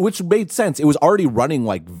 which made sense. It was already running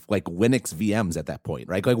like Linux VMs at that point,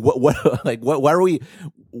 right? Like what? Why are we?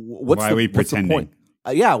 Why are we pretending? The point?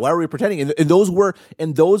 Yeah, why are we pretending? And those were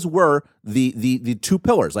the two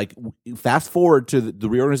pillars. Like, fast forward to the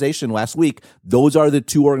reorganization last week, those are the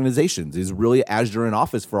two organizations. Is really Azure and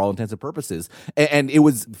Office for all intents and purposes. And it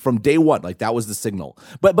was from day one, like that was the signal.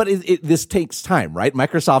 But this takes time, right?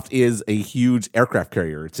 Microsoft is a huge aircraft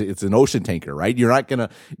carrier. It's an ocean tanker, right? You're not gonna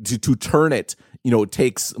to turn it. It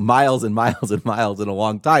takes miles and miles and miles and a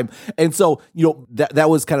long time. And so, that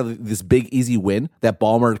was kind of this big easy win that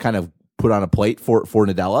Ballmer kind of put on a plate for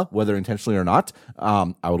Nadella, whether intentionally or not.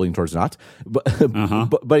 I would lean towards not, but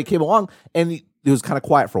but it came along and it was kind of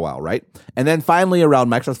quiet for a while, right? And then finally, around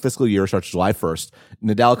Microsoft's fiscal year starts July 1st,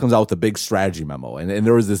 Nadella comes out with a big strategy memo, and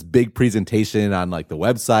there was this big presentation on like the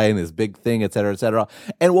website and this big thing, et cetera, et cetera.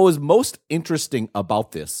 And what was most interesting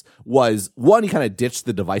about this was, one, he kind of ditched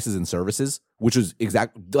the devices and services, which was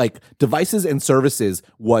like devices and services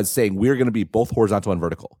was saying we're going to be both horizontal and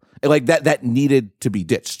vertical. And like that needed to be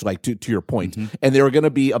ditched, like to your point. And they were going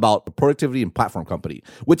to be about productivity and platform company,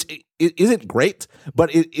 which it isn't great,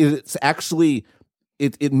 but it's actually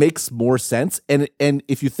it makes more sense. And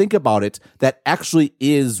if you think about it, that actually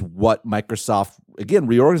is what Microsoft again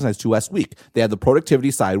reorganized to last week. They had the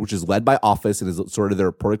productivity side, which is led by Office and is sort of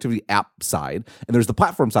their productivity app side, and there's the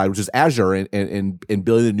platform side, which is Azure and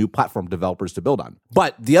building the new platform developers to build on.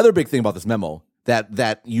 But the other big thing about this memo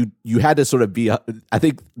that you had to sort of be, I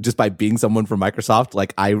think just by being someone from Microsoft,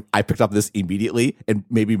 like I picked up this immediately, and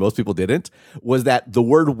maybe most people didn't, was that the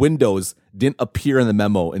word Windows didn't appear in the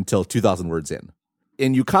memo until 2,000 words in.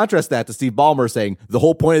 And you contrast that to Steve Ballmer saying the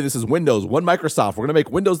whole point of this is Windows, one Microsoft. We're going to make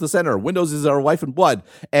Windows the center. Windows is our life and blood.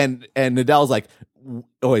 And Nadella's like,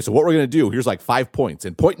 okay, so what we're going to do, here's like 5 points.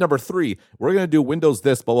 And point number 3, we're going to do Windows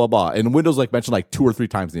this, blah, blah, blah. And Windows like mentioned like 2 or 3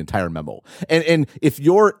 times the entire memo. And if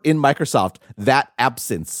you're in Microsoft, that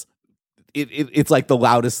absence, it's like the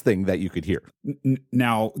loudest thing that you could hear.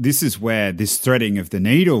 Now, this is where this threading of the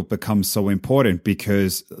needle becomes so important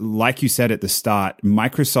because, like you said at the start,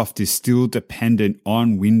 Microsoft is still dependent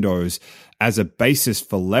on Windows as a basis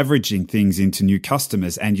for leveraging things into new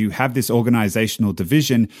customers. And you have this organizational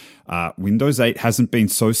division. Windows 8 hasn't been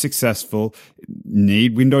so successful.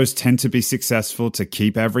 Need Windows 10 to be successful to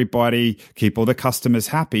keep all the customers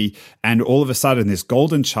happy. And all of a sudden, this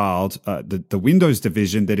golden child, the Windows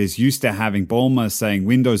division that is used to having Ballmer saying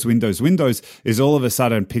Windows, Windows, Windows, is all of a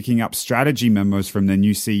sudden picking up strategy memos from the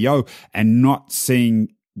new CEO and not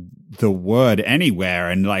seeing the word anywhere.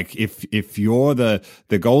 And like if you're the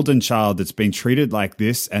golden child that's been treated like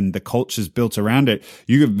this and the culture's built around it,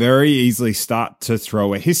 you could very easily start to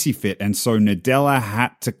throw a hissy fit. And so Nadella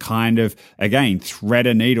had to kind of again thread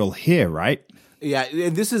a needle here, right? Yeah,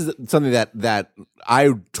 this is something that I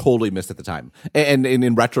totally missed at the time, and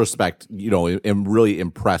in retrospect, am really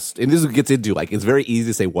impressed. And this gets into like it's very easy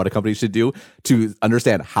to say what a company should do. To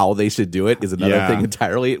understand how they should do it is another thing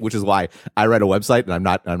entirely. Which is why I write a website, and I'm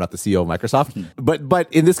not the CEO of Microsoft.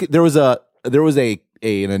 But in this, there was an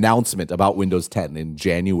announcement about Windows 10 in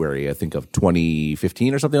January, I think of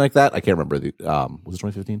 2015 or something like that. I can't remember. Was it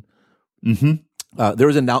 2015? Mm-hmm. There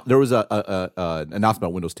was an announcement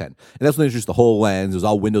about Windows 10, and that's when they introduced the HoloLens. It was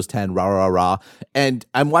all Windows 10, rah rah rah. And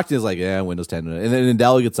I'm watching this like, Windows 10, and then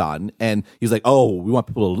Nadella gets on, and he's like, "Oh, we want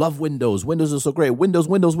people to love Windows. Windows is so great. Windows,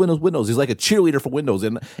 Windows, Windows, Windows." He's like a cheerleader for Windows,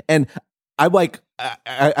 and I'm like,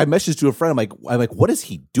 I messaged to a friend. I'm like, what is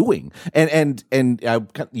he doing? And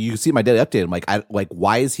you see my daily update. I'm like,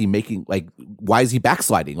 why is he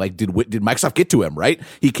backsliding? Like, did Microsoft get to him? Right?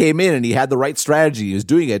 He came in and he had the right strategy. He was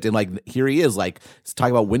doing it, and like here he is, like he's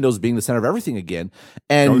talking about Windows being the center of everything again.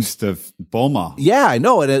 And Ghost of Bulma. Yeah, I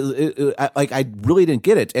know, and I really didn't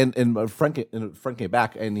get it. And a friend came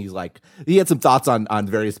back, and he's like, he had some thoughts on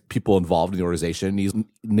various people involved in the organization.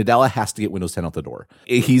 Nadella has to get Windows 10 out the door.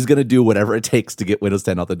 He's going to do whatever it takes to get Windows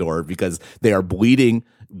 10 out the door because they are bleeding.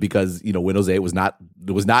 Because Windows 8 was not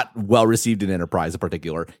well received in enterprise in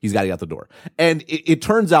particular. He's got to get out the door, and it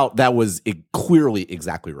turns out that was clearly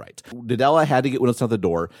exactly right. Nadella had to get Windows 10 out the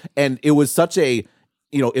door, and it was such a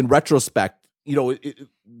in retrospect.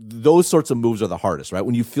 Those sorts of moves are the hardest, right?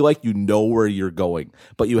 When you feel like you know where you're going,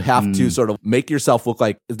 but you have to sort of make yourself look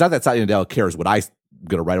like it's not that Satya Nadella cares what I'm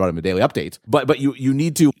going to write about in the daily update, but you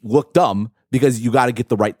need to look dumb because you got to get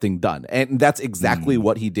the right thing done. And that's exactly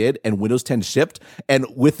what he did. And Windows 10 shipped. And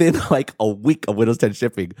within like a week of Windows 10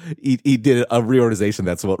 shipping, he did a reorganization.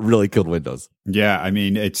 That's what really killed Windows. Yeah. I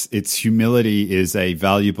mean, it's humility is a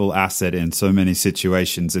valuable asset in so many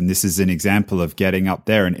situations. And this is an example of getting up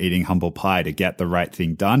there and eating humble pie to get the right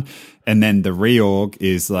thing done. And then the reorg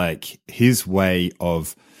is like his way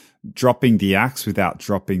of dropping the axe without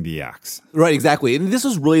dropping the axe. Right, exactly. And this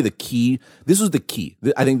is really the key. This was the key.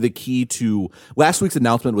 I think the key to last week's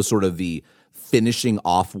announcement was sort of the finishing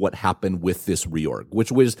off what happened with this reorg, which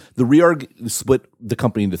was the reorg split the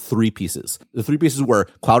company into three pieces. The three pieces were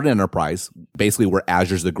cloud and enterprise, basically where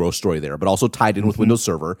Azure's the growth story there, but also tied in with Windows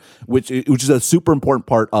Server, which is a super important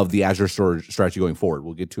part of the Azure storage strategy going forward.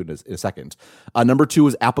 We'll get to it in a second. Number two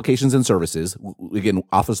is applications and services. Again,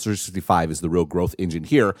 Office 365 is the real growth engine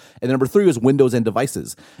here. And number three is Windows and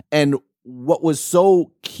devices. And what was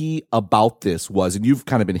so key about this was, and you've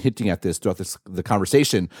kind of been hinting at this throughout the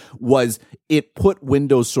conversation, was it put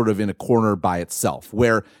Windows sort of in a corner by itself,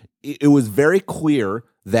 where it was very clear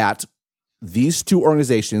that these two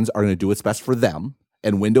organizations are going to do what's best for them,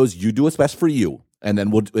 and Windows, you do what's best for you. And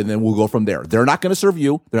then we'll go from there. They're not going to serve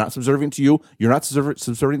you. They're not subservient to you. You're not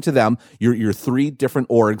subservient to them. You're three different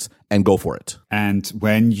orgs, and go for it. And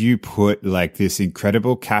when you put like this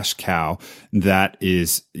incredible cash cow that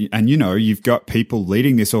is, and you've got people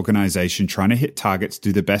leading this organization trying to hit targets,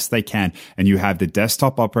 do the best they can, and you have the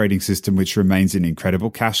desktop operating system, which remains an incredible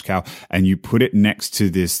cash cow, and you put it next to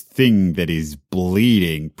this thing that is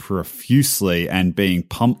bleeding profusely and being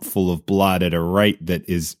pumped full of blood at a rate that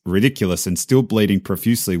is ridiculous and still bleeding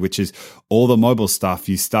profusely, which is all the mobile stuff,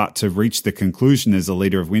 you start to reach the conclusion as a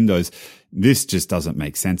leader of Windows, this just doesn't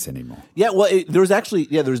make sense anymore. Yeah, well, there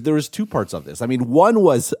was two parts of this. I mean, one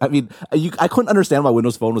was, I couldn't understand why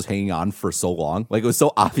Windows Phone was hanging on for so long. Like, it was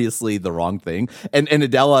so obviously the wrong thing. And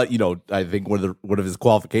Nadella, I think one of his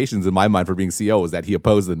qualifications in my mind for being CEO was that he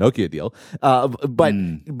opposed the Nokia deal. But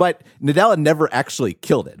Nadella never actually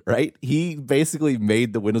killed it, right? He basically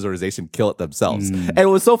made the Windows organization kill it themselves. And what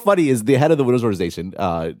was so funny is the head of the Windows organization,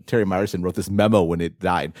 Terry Myerson, wrote this memo when it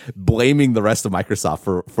died, blaming the rest of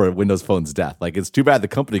Microsoft for Windows Phone death. Like, it's too bad the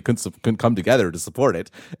company couldn't come together to support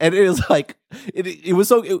it. And it was like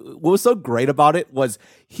what was so great about it was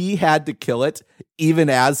he had to kill it,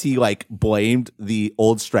 even as he like blamed the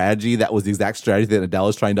old strategy that was the exact strategy that Nadella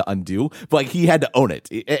was trying to undo. But like, he had to own it,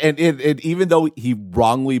 and even though he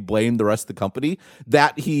wrongly blamed the rest of the company,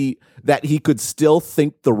 that he could still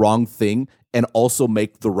think the wrong thing and also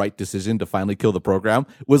make the right decision to finally kill the program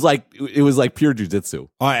was like pure jujitsu.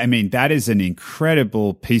 I mean, that is an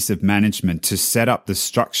incredible piece of management to set up the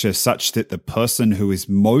structure such that the person who is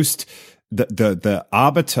most the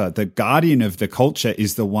arbiter, the guardian of the culture,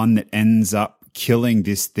 is the one that ends up killing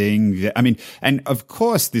this thing. I mean, and of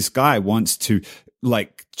course, this guy wants to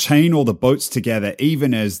like chain all the boats together,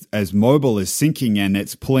 even as mobile is sinking and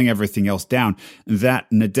it's pulling everything else down, that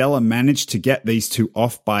Nadella managed to get these two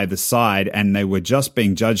off by the side, and they were just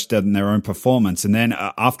being judged on their own performance. And then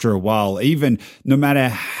after a while, even no matter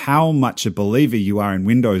how much a believer you are in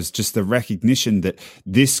Windows, just the recognition that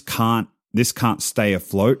this can't stay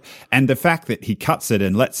afloat. And the fact that he cuts it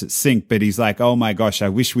and lets it sink, but he's like, oh my gosh, I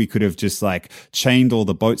wish we could have just like chained all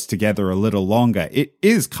the boats together a little longer. It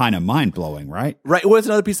is kind of mind blowing, right? Right. Well, it's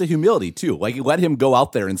another piece of humility too. Like, you let him go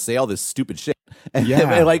out there and say all this stupid shit. And,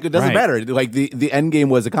 and like, it doesn't matter. Like, the end game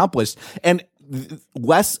was accomplished. And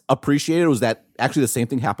less appreciated was that actually the same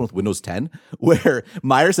thing happened with Windows 10, where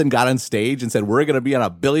Meyerson got on stage and said, we're going to be on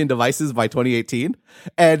 1 billion devices by 2018.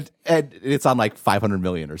 And it's on like 500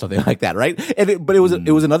 million or something like that, right? But it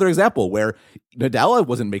was another example where Nadella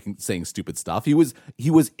wasn't saying stupid stuff. He was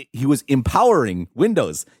empowering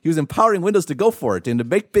Windows. He was empowering Windows to go for it and to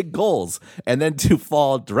make big goals and then to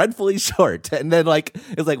fall dreadfully short. And then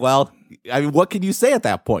it's like, well, I mean, what can you say at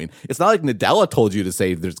that point? It's not like Nadella told you to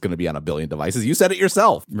say there's going to be on 1 billion devices. You said it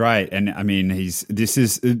yourself. Right. And I mean, this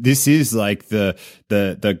is like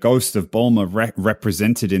the ghost of Ballmer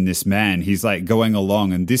represented in this man. He's like going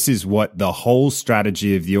along, and this is what the whole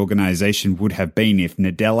strategy of the organization would have been if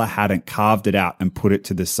Nadella hadn't carved it out and put it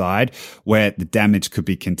to the side where the damage could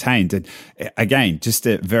be contained. And again, just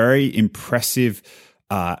a very impressive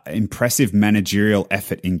managerial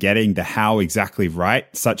effort in getting the how exactly right,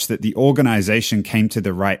 such that the organization came to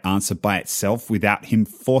the right answer by itself without him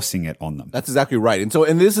forcing it on them. That's exactly right.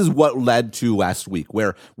 And this is what led to last week,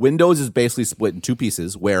 where Windows is basically split in two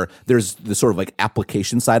pieces, where there's the sort of like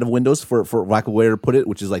application side of Windows, for lack of a way to put it,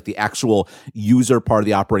 which is like the actual user part of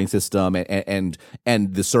the operating system and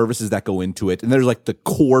the services that go into it. And there's like the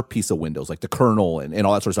core piece of Windows, like the kernel and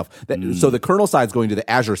all that sort of stuff. So the kernel side is going to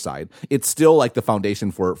the Azure side. It's still like the foundation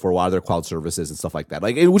for a lot of their cloud services and stuff like that,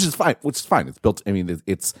 which is fine. It's built. I mean,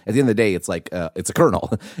 it's at the end of the day, it's like it's a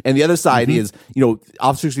kernel, and the other side is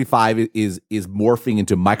Office 365 is morphing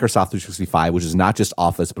into Microsoft 365, which is not just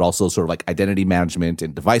Office but also sort of like identity management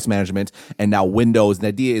and device management, and now Windows. And the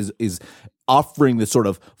idea is offering this sort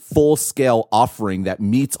of full-scale offering that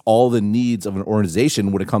meets all the needs of an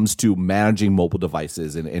organization when it comes to managing mobile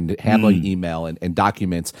devices and handling email and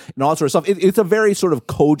documents and all that sort of stuff. It's a very sort of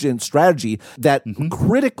cogent strategy that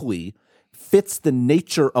critically fits the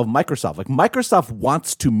nature of Microsoft. Like, Microsoft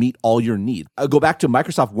wants to meet all your needs. I'll go back to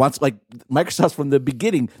Microsoft from the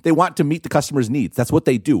beginning, they want to meet the customer's needs. That's what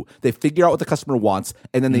they do. They figure out what the customer wants,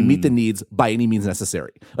 and then they meet the needs by any means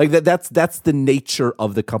necessary. Like that's the nature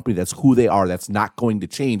of the company. That's who they are. That's not going to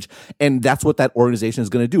change. And that's what that organization is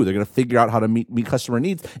going to do. They're going to figure out how to meet customer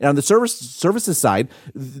needs. And on the services side,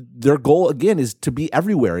 their goal, again, is to be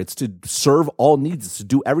everywhere. It's to serve all needs. It's to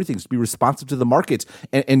do everything. It's to be responsive to the market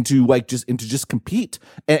and to just compete.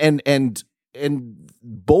 And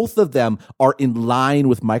both of them are in line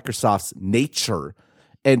with Microsoft's nature.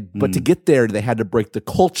 But to get there, they had to break the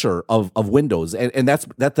culture of Windows, and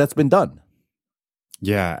that's been done.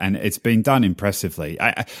 Yeah, and it's been done impressively.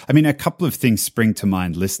 I mean, a couple of things spring to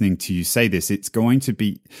mind listening to you say this. It's going to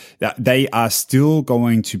be that they are still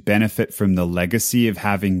going to benefit from the legacy of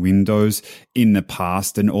having Windows in the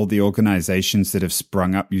past and all the organizations that have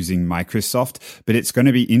sprung up using Microsoft. But it's going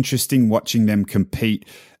to be interesting watching them compete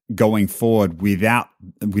going forward without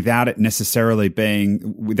it necessarily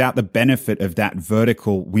being, without the benefit of that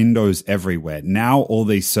vertical Windows everywhere. Now all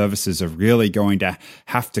these services are really going to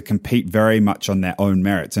have to compete very much on their own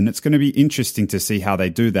merits. And it's going to be interesting to see how they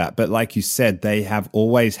do that. But like you said, they have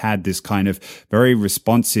always had this kind of very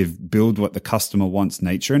responsive build what the customer wants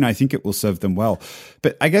nature. And I think it will serve them well.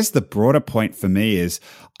 But I guess the broader point for me is,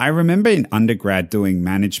 I remember in undergrad doing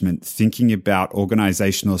management, thinking about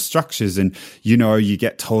organizational structures, and you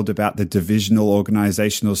get told about the divisional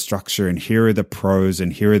organizational structure, and here are the pros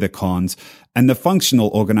and here are the cons, and the functional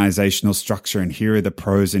organizational structure, and here are the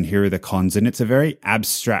pros and here are the cons. And it's a very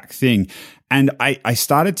abstract thing. And I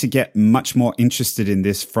started to get much more interested in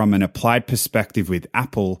this from an applied perspective with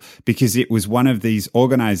Apple, because it was one of these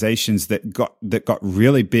organizations that got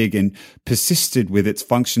really big and persisted with its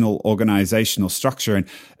functional organizational structure.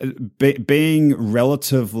 And being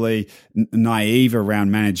relatively naive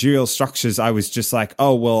around managerial structures, I was just like,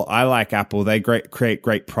 oh, well, I like Apple. They create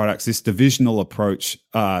great products. This divisional approach,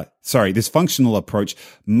 this functional approach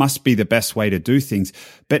must be the best way to do things.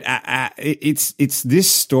 But it's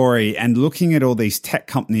this story, and looking at all these tech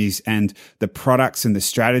companies and the products and the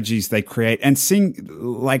strategies they create, and seeing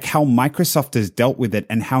like how Microsoft has dealt with it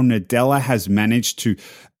and how Nadella has managed to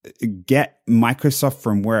get Microsoft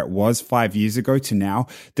from where it was 5 years ago to now,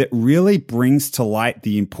 that really brings to light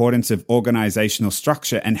the importance of organizational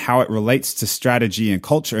structure and how it relates to strategy and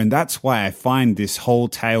culture. And that's why I find this whole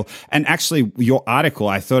tale, and actually your article,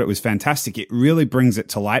 I thought it was fantastic. It really brings it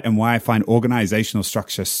to light, and why I find organizational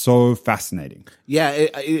structure so fascinating. Yeah,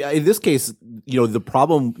 in this case, the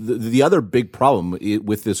problem, the other big problem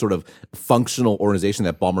with this sort of functional organization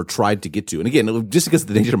that Ballmer tried to get to, and again, just because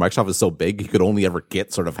the nature of Microsoft is so big, he could only ever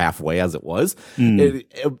get sort of halfway as it was.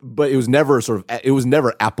 But it was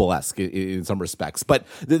never Apple-esque in some respects. But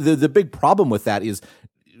the big problem with that is,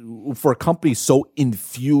 for a company so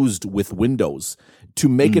infused with Windows, to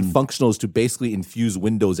make it functional is to basically infuse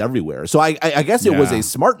Windows everywhere. So I guess it was a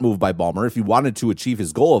smart move by Ballmer if he wanted to achieve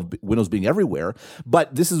his goal of Windows being everywhere.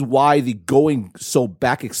 But this is why the going so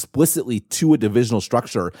back explicitly to a divisional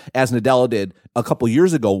structure, as Nadella did a couple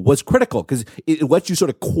years ago, was critical because it lets you sort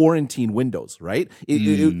of quarantine Windows, right?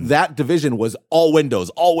 That division was all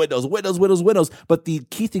Windows. But the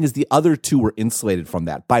key thing is the other two were insulated from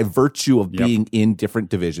that by virtue of being in different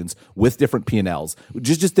divisions with different P&Ls.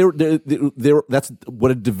 That's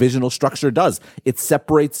what a divisional structure does. It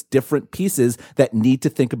separates different pieces that need to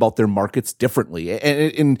think about their markets differently.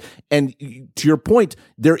 And to your point,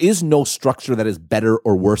 there is no structure that is better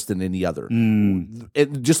or worse than any other.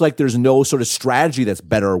 Just like there's no sort of strategy that's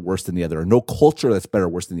better or worse than the other, or no culture that's better or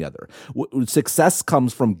worse than the other. Success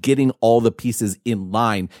comes from getting all the pieces in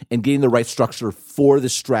line and getting the right structure for the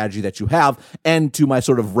strategy that you have. And to my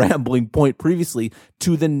sort of rambling point previously,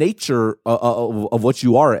 to the nature of what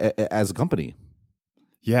you are as a company.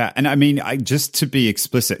 Yeah. And I mean, just to be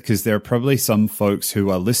explicit, because there are probably some folks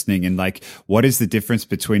who are listening and like, what is the difference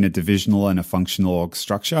between a divisional and a functional org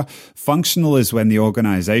structure? Functional is when the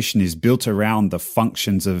organization is built around the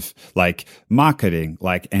functions of like marketing,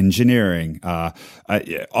 like engineering,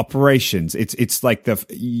 operations. It's like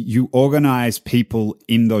you organize people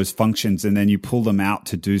in those functions and then you pull them out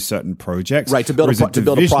to do certain projects. Right. To build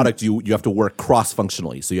a product, you have to work cross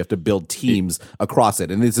functionally. So you have to build teams across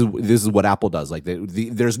it. And this is what Apple does. Like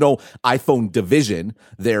there's no iPhone division.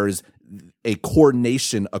 There's a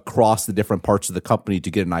coordination across the different parts of the company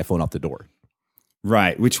to get an iPhone out the door.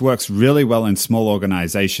 Right, which works really well in small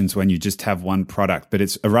organizations when you just have one product, but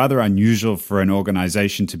it's rather unusual for an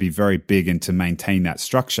organization to be very big and to maintain that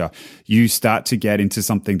structure. You start to get into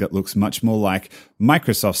something that looks much more like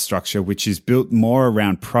Microsoft's structure, which is built more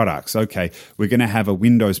around products. Okay, we're going to have a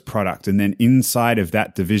Windows product, and then inside of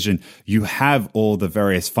that division, you have all the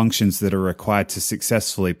various functions that are required to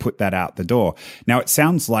successfully put that out the door. Now, it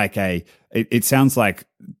sounds like it sounds like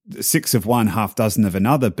 6 of one, half dozen of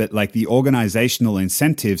another, but like the organizational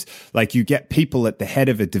incentives, like you get people at the head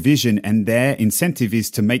of a division and their incentive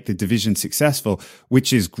is to make the division successful,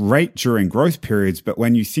 which is great during growth periods. But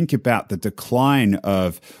when you think about the decline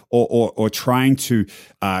of, or trying to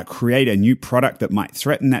create a new product that might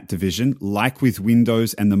threaten that division, like with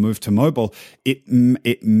Windows and the move to mobile,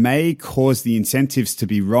 it may cause the incentives to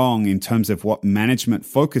be wrong in terms of what management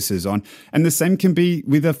focuses on. And the same can be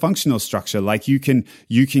with a functional structure. Like you can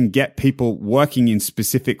get people working in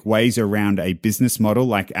specific ways around a business model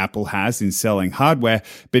like Apple has in selling hardware.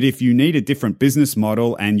 But if you need a different business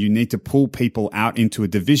model and you need to pull people out into a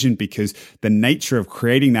division because the nature of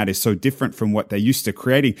creating that is so different from what they're used to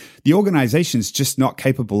creating, the organization's just not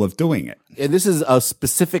capable of doing it. And this is a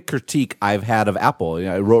specific critique I've had of Apple.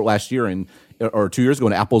 I wrote last year or 2 years ago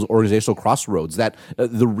in Apple's organizational crossroads that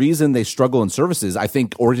the reason they struggle in services, I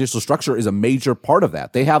think organizational structure is a major part of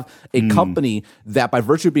that. They have a company that by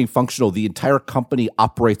virtue of being functional, the entire company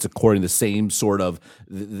operates according to the same sort of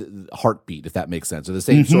heartbeat, if that makes sense, or the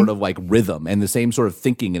same sort of like rhythm and the same sort of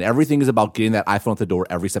thinking. And everything is about getting that iPhone at the door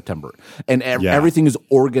every September. And everything is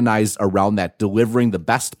organized around that, delivering the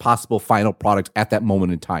best possible final product at that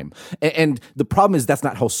moment in time. And the problem is that's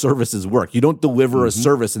not how services work. You don't deliver a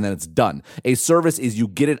service and then it's done. A service is you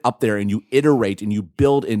get it up there and you iterate and you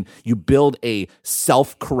build a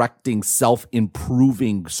self-correcting,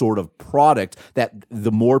 self-improving sort of product that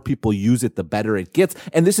the more people use it, the better it gets.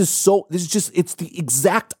 And it's the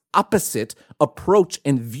exact opposite approach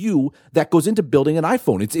and view that goes into building an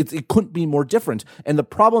iPhone. It couldn't be more different. And the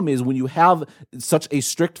problem is when you have such a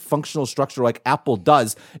strict functional structure like Apple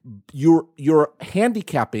does, you're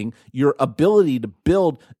handicapping your ability to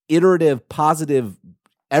build iterative, positive,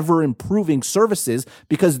 ever-improving services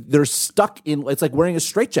because they're stuck in. It's like wearing a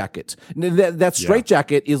straitjacket. That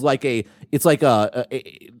straitjacket is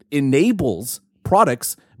enables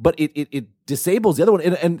products, but it disables the other one.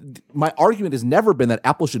 And my argument has never been that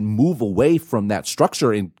Apple should move away from that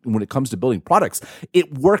structure when it comes to building products.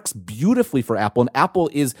 It works beautifully for Apple, and Apple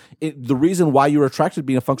is the reason why you were attracted to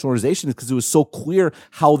being a functional organization is because it was so clear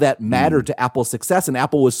how that mattered to Apple's success, and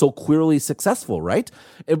Apple was so clearly successful, right?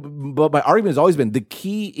 But my argument has always been the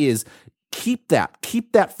key is keep that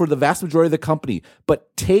for the vast majority of the company,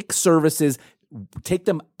 but take services, take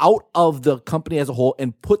them out of the company as a whole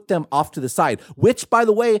and put them off to the side, which, by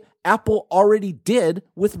the way, Apple already did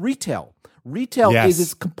with retail. Retail Yes. is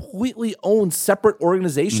its completely own separate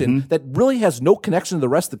organization that really has no connection to the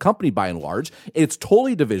rest of the company by and large. It's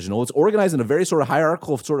totally divisional. It's organized in a very sort of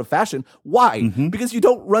hierarchical sort of fashion. Why? Because you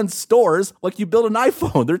don't run stores like you build an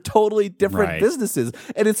iPhone. They're totally different Right. businesses.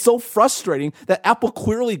 And it's so frustrating that Apple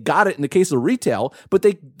clearly got it in the case of retail, but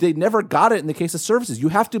they never got it in the case of services. You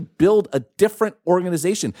have to build a different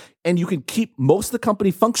organization, and you can keep most of the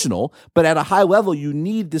company functional, but at a high level, you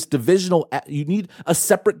need this you need a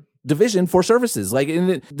separate division for services. Like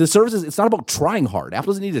in the services, it's not about trying hard.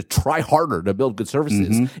 Apple doesn't need to try harder to build good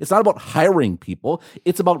services. It's not about hiring people.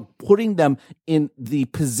 It's about putting them in the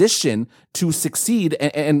position to succeed.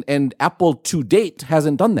 And Apple to date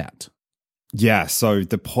hasn't done that. Yeah, so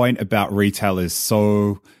the point about retail is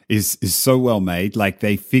so well made. Like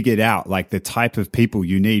they figured out like the type of people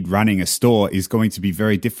you need running a store is going to be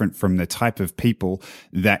very different from the type of people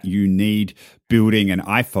that you need building an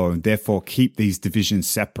iPhone. Therefore, keep these divisions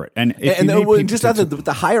separate. And just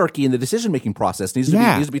the hierarchy in the decision making process needs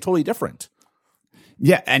to be totally different.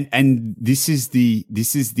 Yeah, and this is the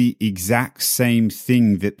exact same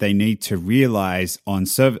thing that they need to realize on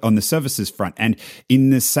the services front. And in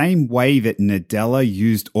the same way that Nadella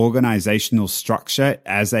used organizational structure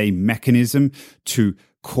as a mechanism to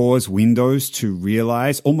cause Windows to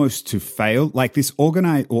realize, almost to fail, like this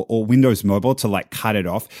or Windows Mobile to like cut it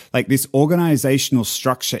off. Like this organizational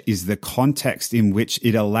structure is the context in which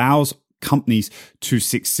it allows companies to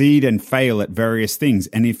succeed and fail at various things.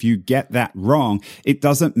 And if you get that wrong, it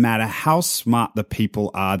doesn't matter how smart the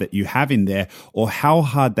people are that you have in there or how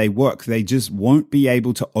hard they work. They just won't be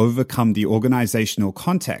able to overcome the organizational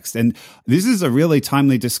context. And this is a really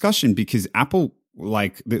timely discussion because Apple,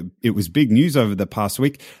 it was big news over the past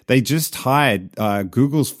week. They just hired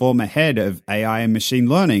Google's former head of AI and machine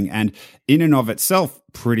learning. And in and of itself,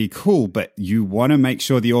 pretty cool. But you want to make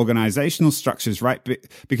sure the organizational structure is right,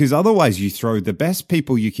 because otherwise you throw the best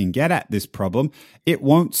people you can get at this problem. It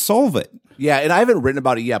won't solve it. Yeah, and I haven't written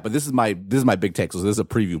about it yet, but this is my big take. So this is a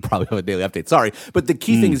preview, probably of a daily update. Sorry, but the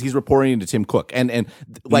key thing is he's reporting to Tim Cook, and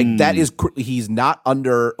that is he's not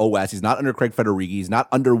under OS, he's not under Craig Federighi, he's not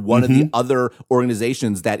under one of the other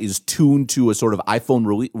organizations that is tuned to a sort of iPhone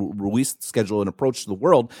release schedule and approach to the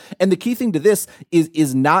world. And the key thing to this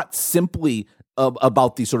is not simply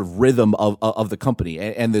about the sort of rhythm of the company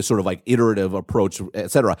and the sort of like iterative approach, et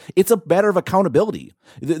cetera. It's a matter of accountability.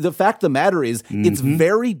 The fact of the matter is it's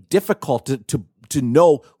very difficult to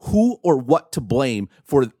know who or what to blame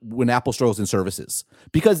for when Apple struggles in services,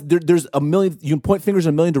 because there's a million, you can point fingers in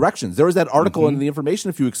a million directions. There was that article in The Information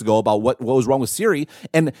a few weeks ago about what was wrong with Siri,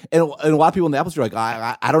 and a lot of people in the Apple Store are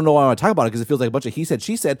like, I don't know why I want to talk about it because it feels like a bunch of he said,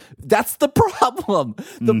 she said. That's the problem.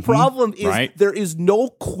 The problem is there is no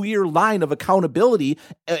clear line of accountability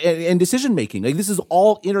and decision making. Like this is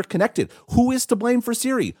all interconnected. Who is to blame for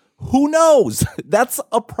Siri? Who knows? That's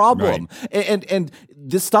a problem. Right. And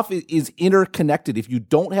this stuff is interconnected. If you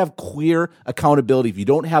don't have clear accountability, if you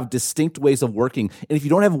don't have distinct ways of working, and if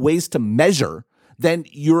you don't have ways to measure, then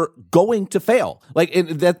you're going to fail. Like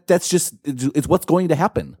that's just it's what's going to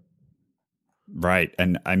happen. Right.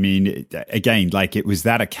 And I mean, again, like it was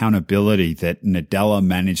that accountability that Nadella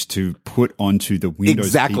managed to put onto the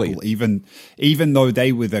Windows people, even though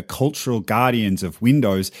they were the cultural guardians of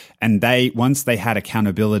Windows. And once they had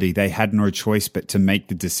accountability, they had no choice but to make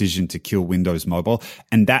the decision to kill Windows Mobile.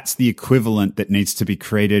 And that's the equivalent that needs to be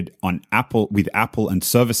created on Apple with Apple and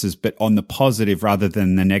services, but on the positive rather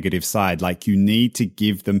than the negative side. Like you need to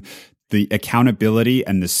give them the accountability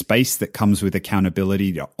and the space that comes with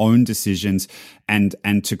accountability to own decisions and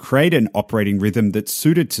to create an operating rhythm that's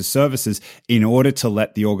suited to services in order to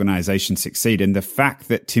let the organization succeed. And the fact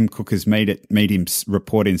that Tim Cook has made him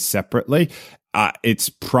report in separately, it's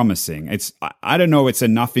promising. I don't know, it's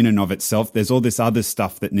enough in and of itself. There's all this other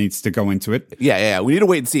stuff that needs to go into it. Yeah. We need to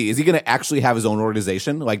wait and see. Is he going to actually have his own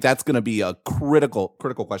organization? Like that's going to be a critical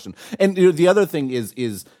question. And the other thing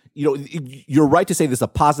is you're right to say this is a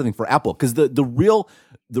positive thing for Apple, because the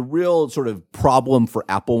real sort of problem for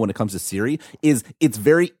Apple when it comes to Siri is it's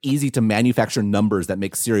very easy to manufacture numbers that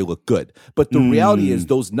make Siri look good. But the reality is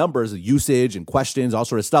those numbers, usage and questions, all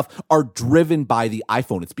sort of stuff, are driven by the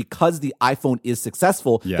iPhone. It's because the iPhone is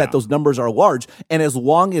successful that those numbers are large. And as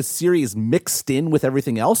long as Siri is mixed in with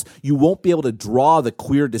everything else, you won't be able to draw the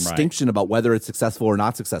clear distinction about whether it's successful or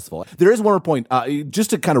not successful. There is one more point, just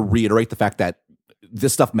to kind of reiterate the fact that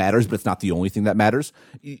this stuff matters, but it's not the only thing that matters.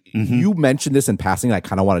 You mentioned this in passing. I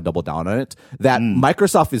kind of want to double down on it, that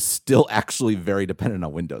Microsoft is still actually very dependent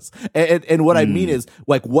on Windows. And what I mean is,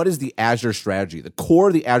 like, what is the Azure strategy? The core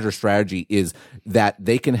of the Azure strategy is that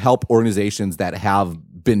they can help organizations that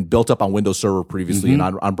have been built up on Windows Server previously and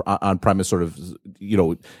on-premise sort of,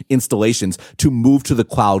 installations to move to the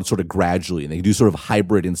cloud sort of gradually. And they do sort of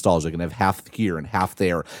hybrid installs. They can have half here and half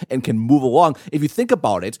there and can move along. If you think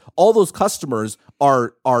about it, all those customers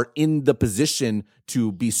are in the position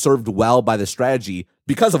to be served well by the strategy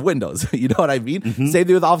because of Windows. You know what I mean? Same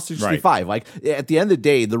thing with Office 365. Right. Like at the end of the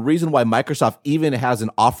day, the reason why Microsoft even has an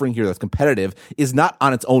offering here that's competitive is not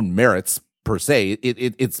on its own merits per se.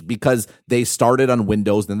 It's because they started on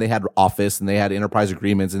Windows, then they had Office, and they had enterprise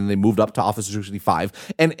agreements, and then they moved up to Office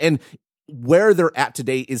 365. And where they're at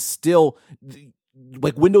today is still,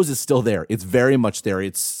 like, Windows is still there. It's very much there.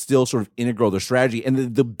 It's still sort of integral to their strategy.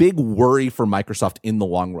 And the big worry for Microsoft in the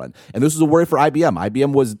long run, and this was a worry for IBM.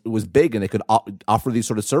 IBM was big and they could offer these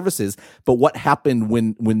sort of services. But what happened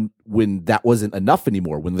when that wasn't enough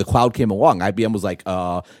anymore? When the cloud came along, IBM was like,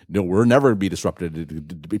 no, we're never going to be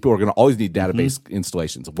disrupted. People are going to always need database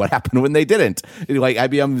installations. What happened when they didn't? Like,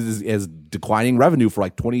 IBM is declining revenue for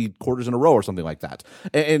like 20 quarters in a row or something like that.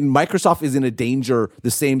 And Microsoft is in a danger,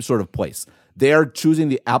 the same sort of place. They are choosing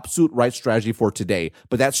the absolute right strategy for today,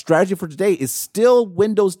 but that strategy for today is still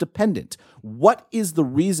Windows dependent. What is the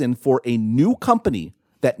reason for a new company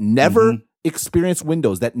that never experienced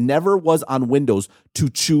Windows, that never was on Windows, to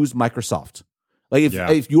choose Microsoft? Like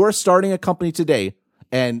if you are starting a company today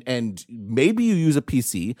and maybe you use a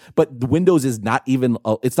PC, but the Windows is not even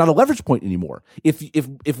it's not a leverage point anymore. If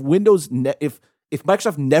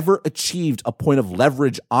Microsoft never achieved a point of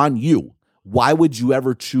leverage on you, why would you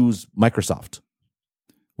ever choose Microsoft?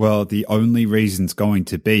 Well, the only reason's going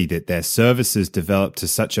to be that their services develop to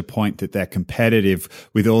such a point that they're competitive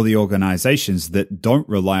with all the organizations that don't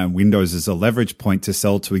rely on Windows as a leverage point to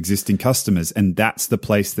sell to existing customers. And that's the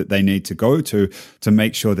place that they need to go to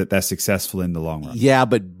make sure that they're successful in the long run. Yeah,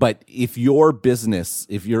 but if your business,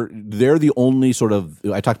 they're the only sort of,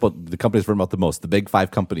 I talked about the companies we're about the most, the big five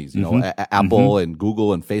companies, Apple and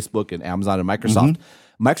Google and Facebook and Amazon and Microsoft.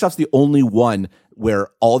 Microsoft's the only one where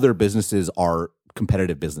all their businesses are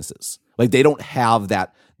competitive businesses. Like, they don't have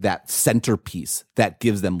that centerpiece that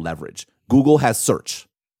gives them leverage. Google has search.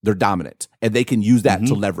 They're dominant, and they can use that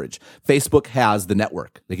to leverage. Facebook has the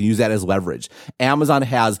network. They can use that as leverage. Amazon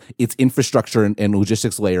has its infrastructure and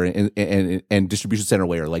logistics layer and distribution center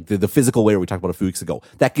layer, like the physical layer we talked about a few weeks ago.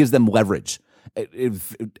 That gives them leverage.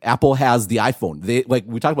 If Apple has the iPhone. They, like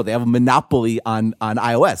we talked about, they have a monopoly on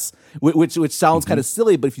iOS, which sounds kind of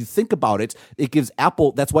silly, but if you think about it, it gives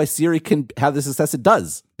Apple. That's why Siri can have the success it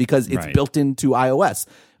does, because it's built into iOS.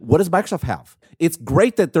 What does Microsoft have? It's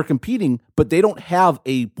great that they're competing, but they don't have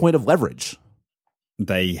a point of leverage.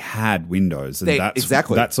 They had Windows, and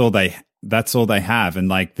that's all they have, and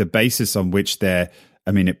like the basis on which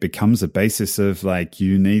it becomes a basis of like,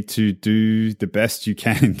 you need to do the best you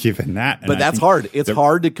can given that. But that's hard. It's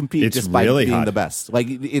hard to compete just by being hard. The best. Like,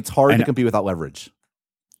 it's hard to compete without leverage.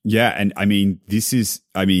 Yeah, and this is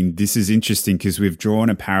interesting because we've drawn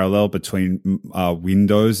a parallel between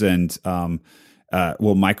Windows and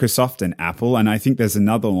Microsoft and Apple, and I think there's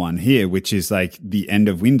another one here, which is like the end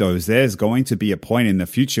of Windows. There's going to be a point in the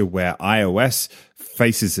future where iOS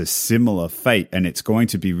faces a similar fate, and it's going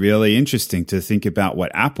to be really interesting to think about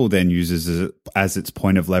what Apple then uses as its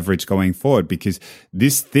point of leverage going forward, because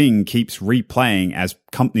this thing keeps replaying as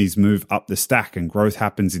companies move up the stack and growth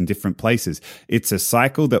happens in different places. It's a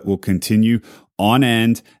cycle that will continue on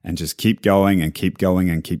end and just keep going and keep going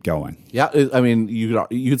and keep going. Yeah, I mean, you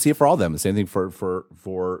could see it for all of them. The same thing for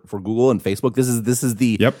Google and Facebook.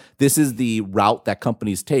 This is the route that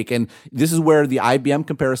companies take, and this is where the IBM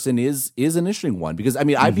comparison is an interesting one, because I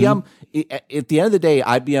mean, IBM at the end of the day,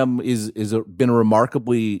 IBM is been a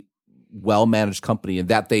remarkably well-managed company in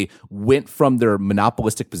that they went from their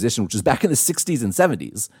monopolistic position, which was back in the 60s and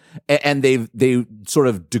 70s, and they sort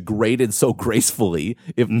of degraded so gracefully,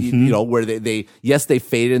 where they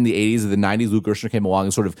faded in the 80s and the 90s. Lou Gerstner came along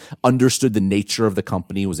and sort of understood the nature of the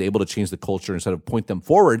company, was able to change the culture instead of point them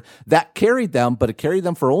forward. That carried them, but it carried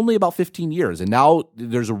them for only about 15 years. And now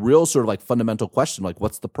there's a real sort of like fundamental question, like,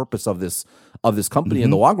 what's the purpose of this company in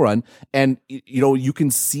the long run? And you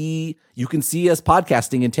can see us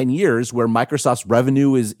podcasting in 10 years where Microsoft's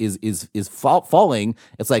revenue is falling.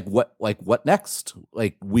 It's like, what next?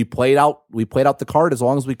 Like, we played out the card as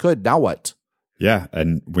long as we could. Now what? Yeah,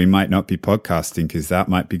 and we might not be podcasting because that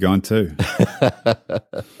might be gone too.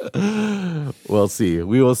 We'll see.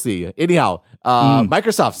 We will see. Anyhow,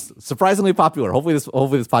 Microsoft's surprisingly popular. Hopefully this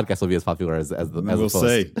podcast will be as popular as we'll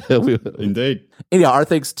see. Indeed. Anyhow, our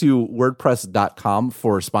thanks to WordPress.com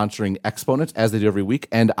for sponsoring Exponent, as they do every week,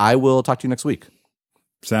 and I will talk to you next week.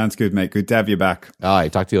 Sounds good, mate. Good to have you back. All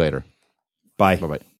right. Talk to you later. Bye. Bye-bye.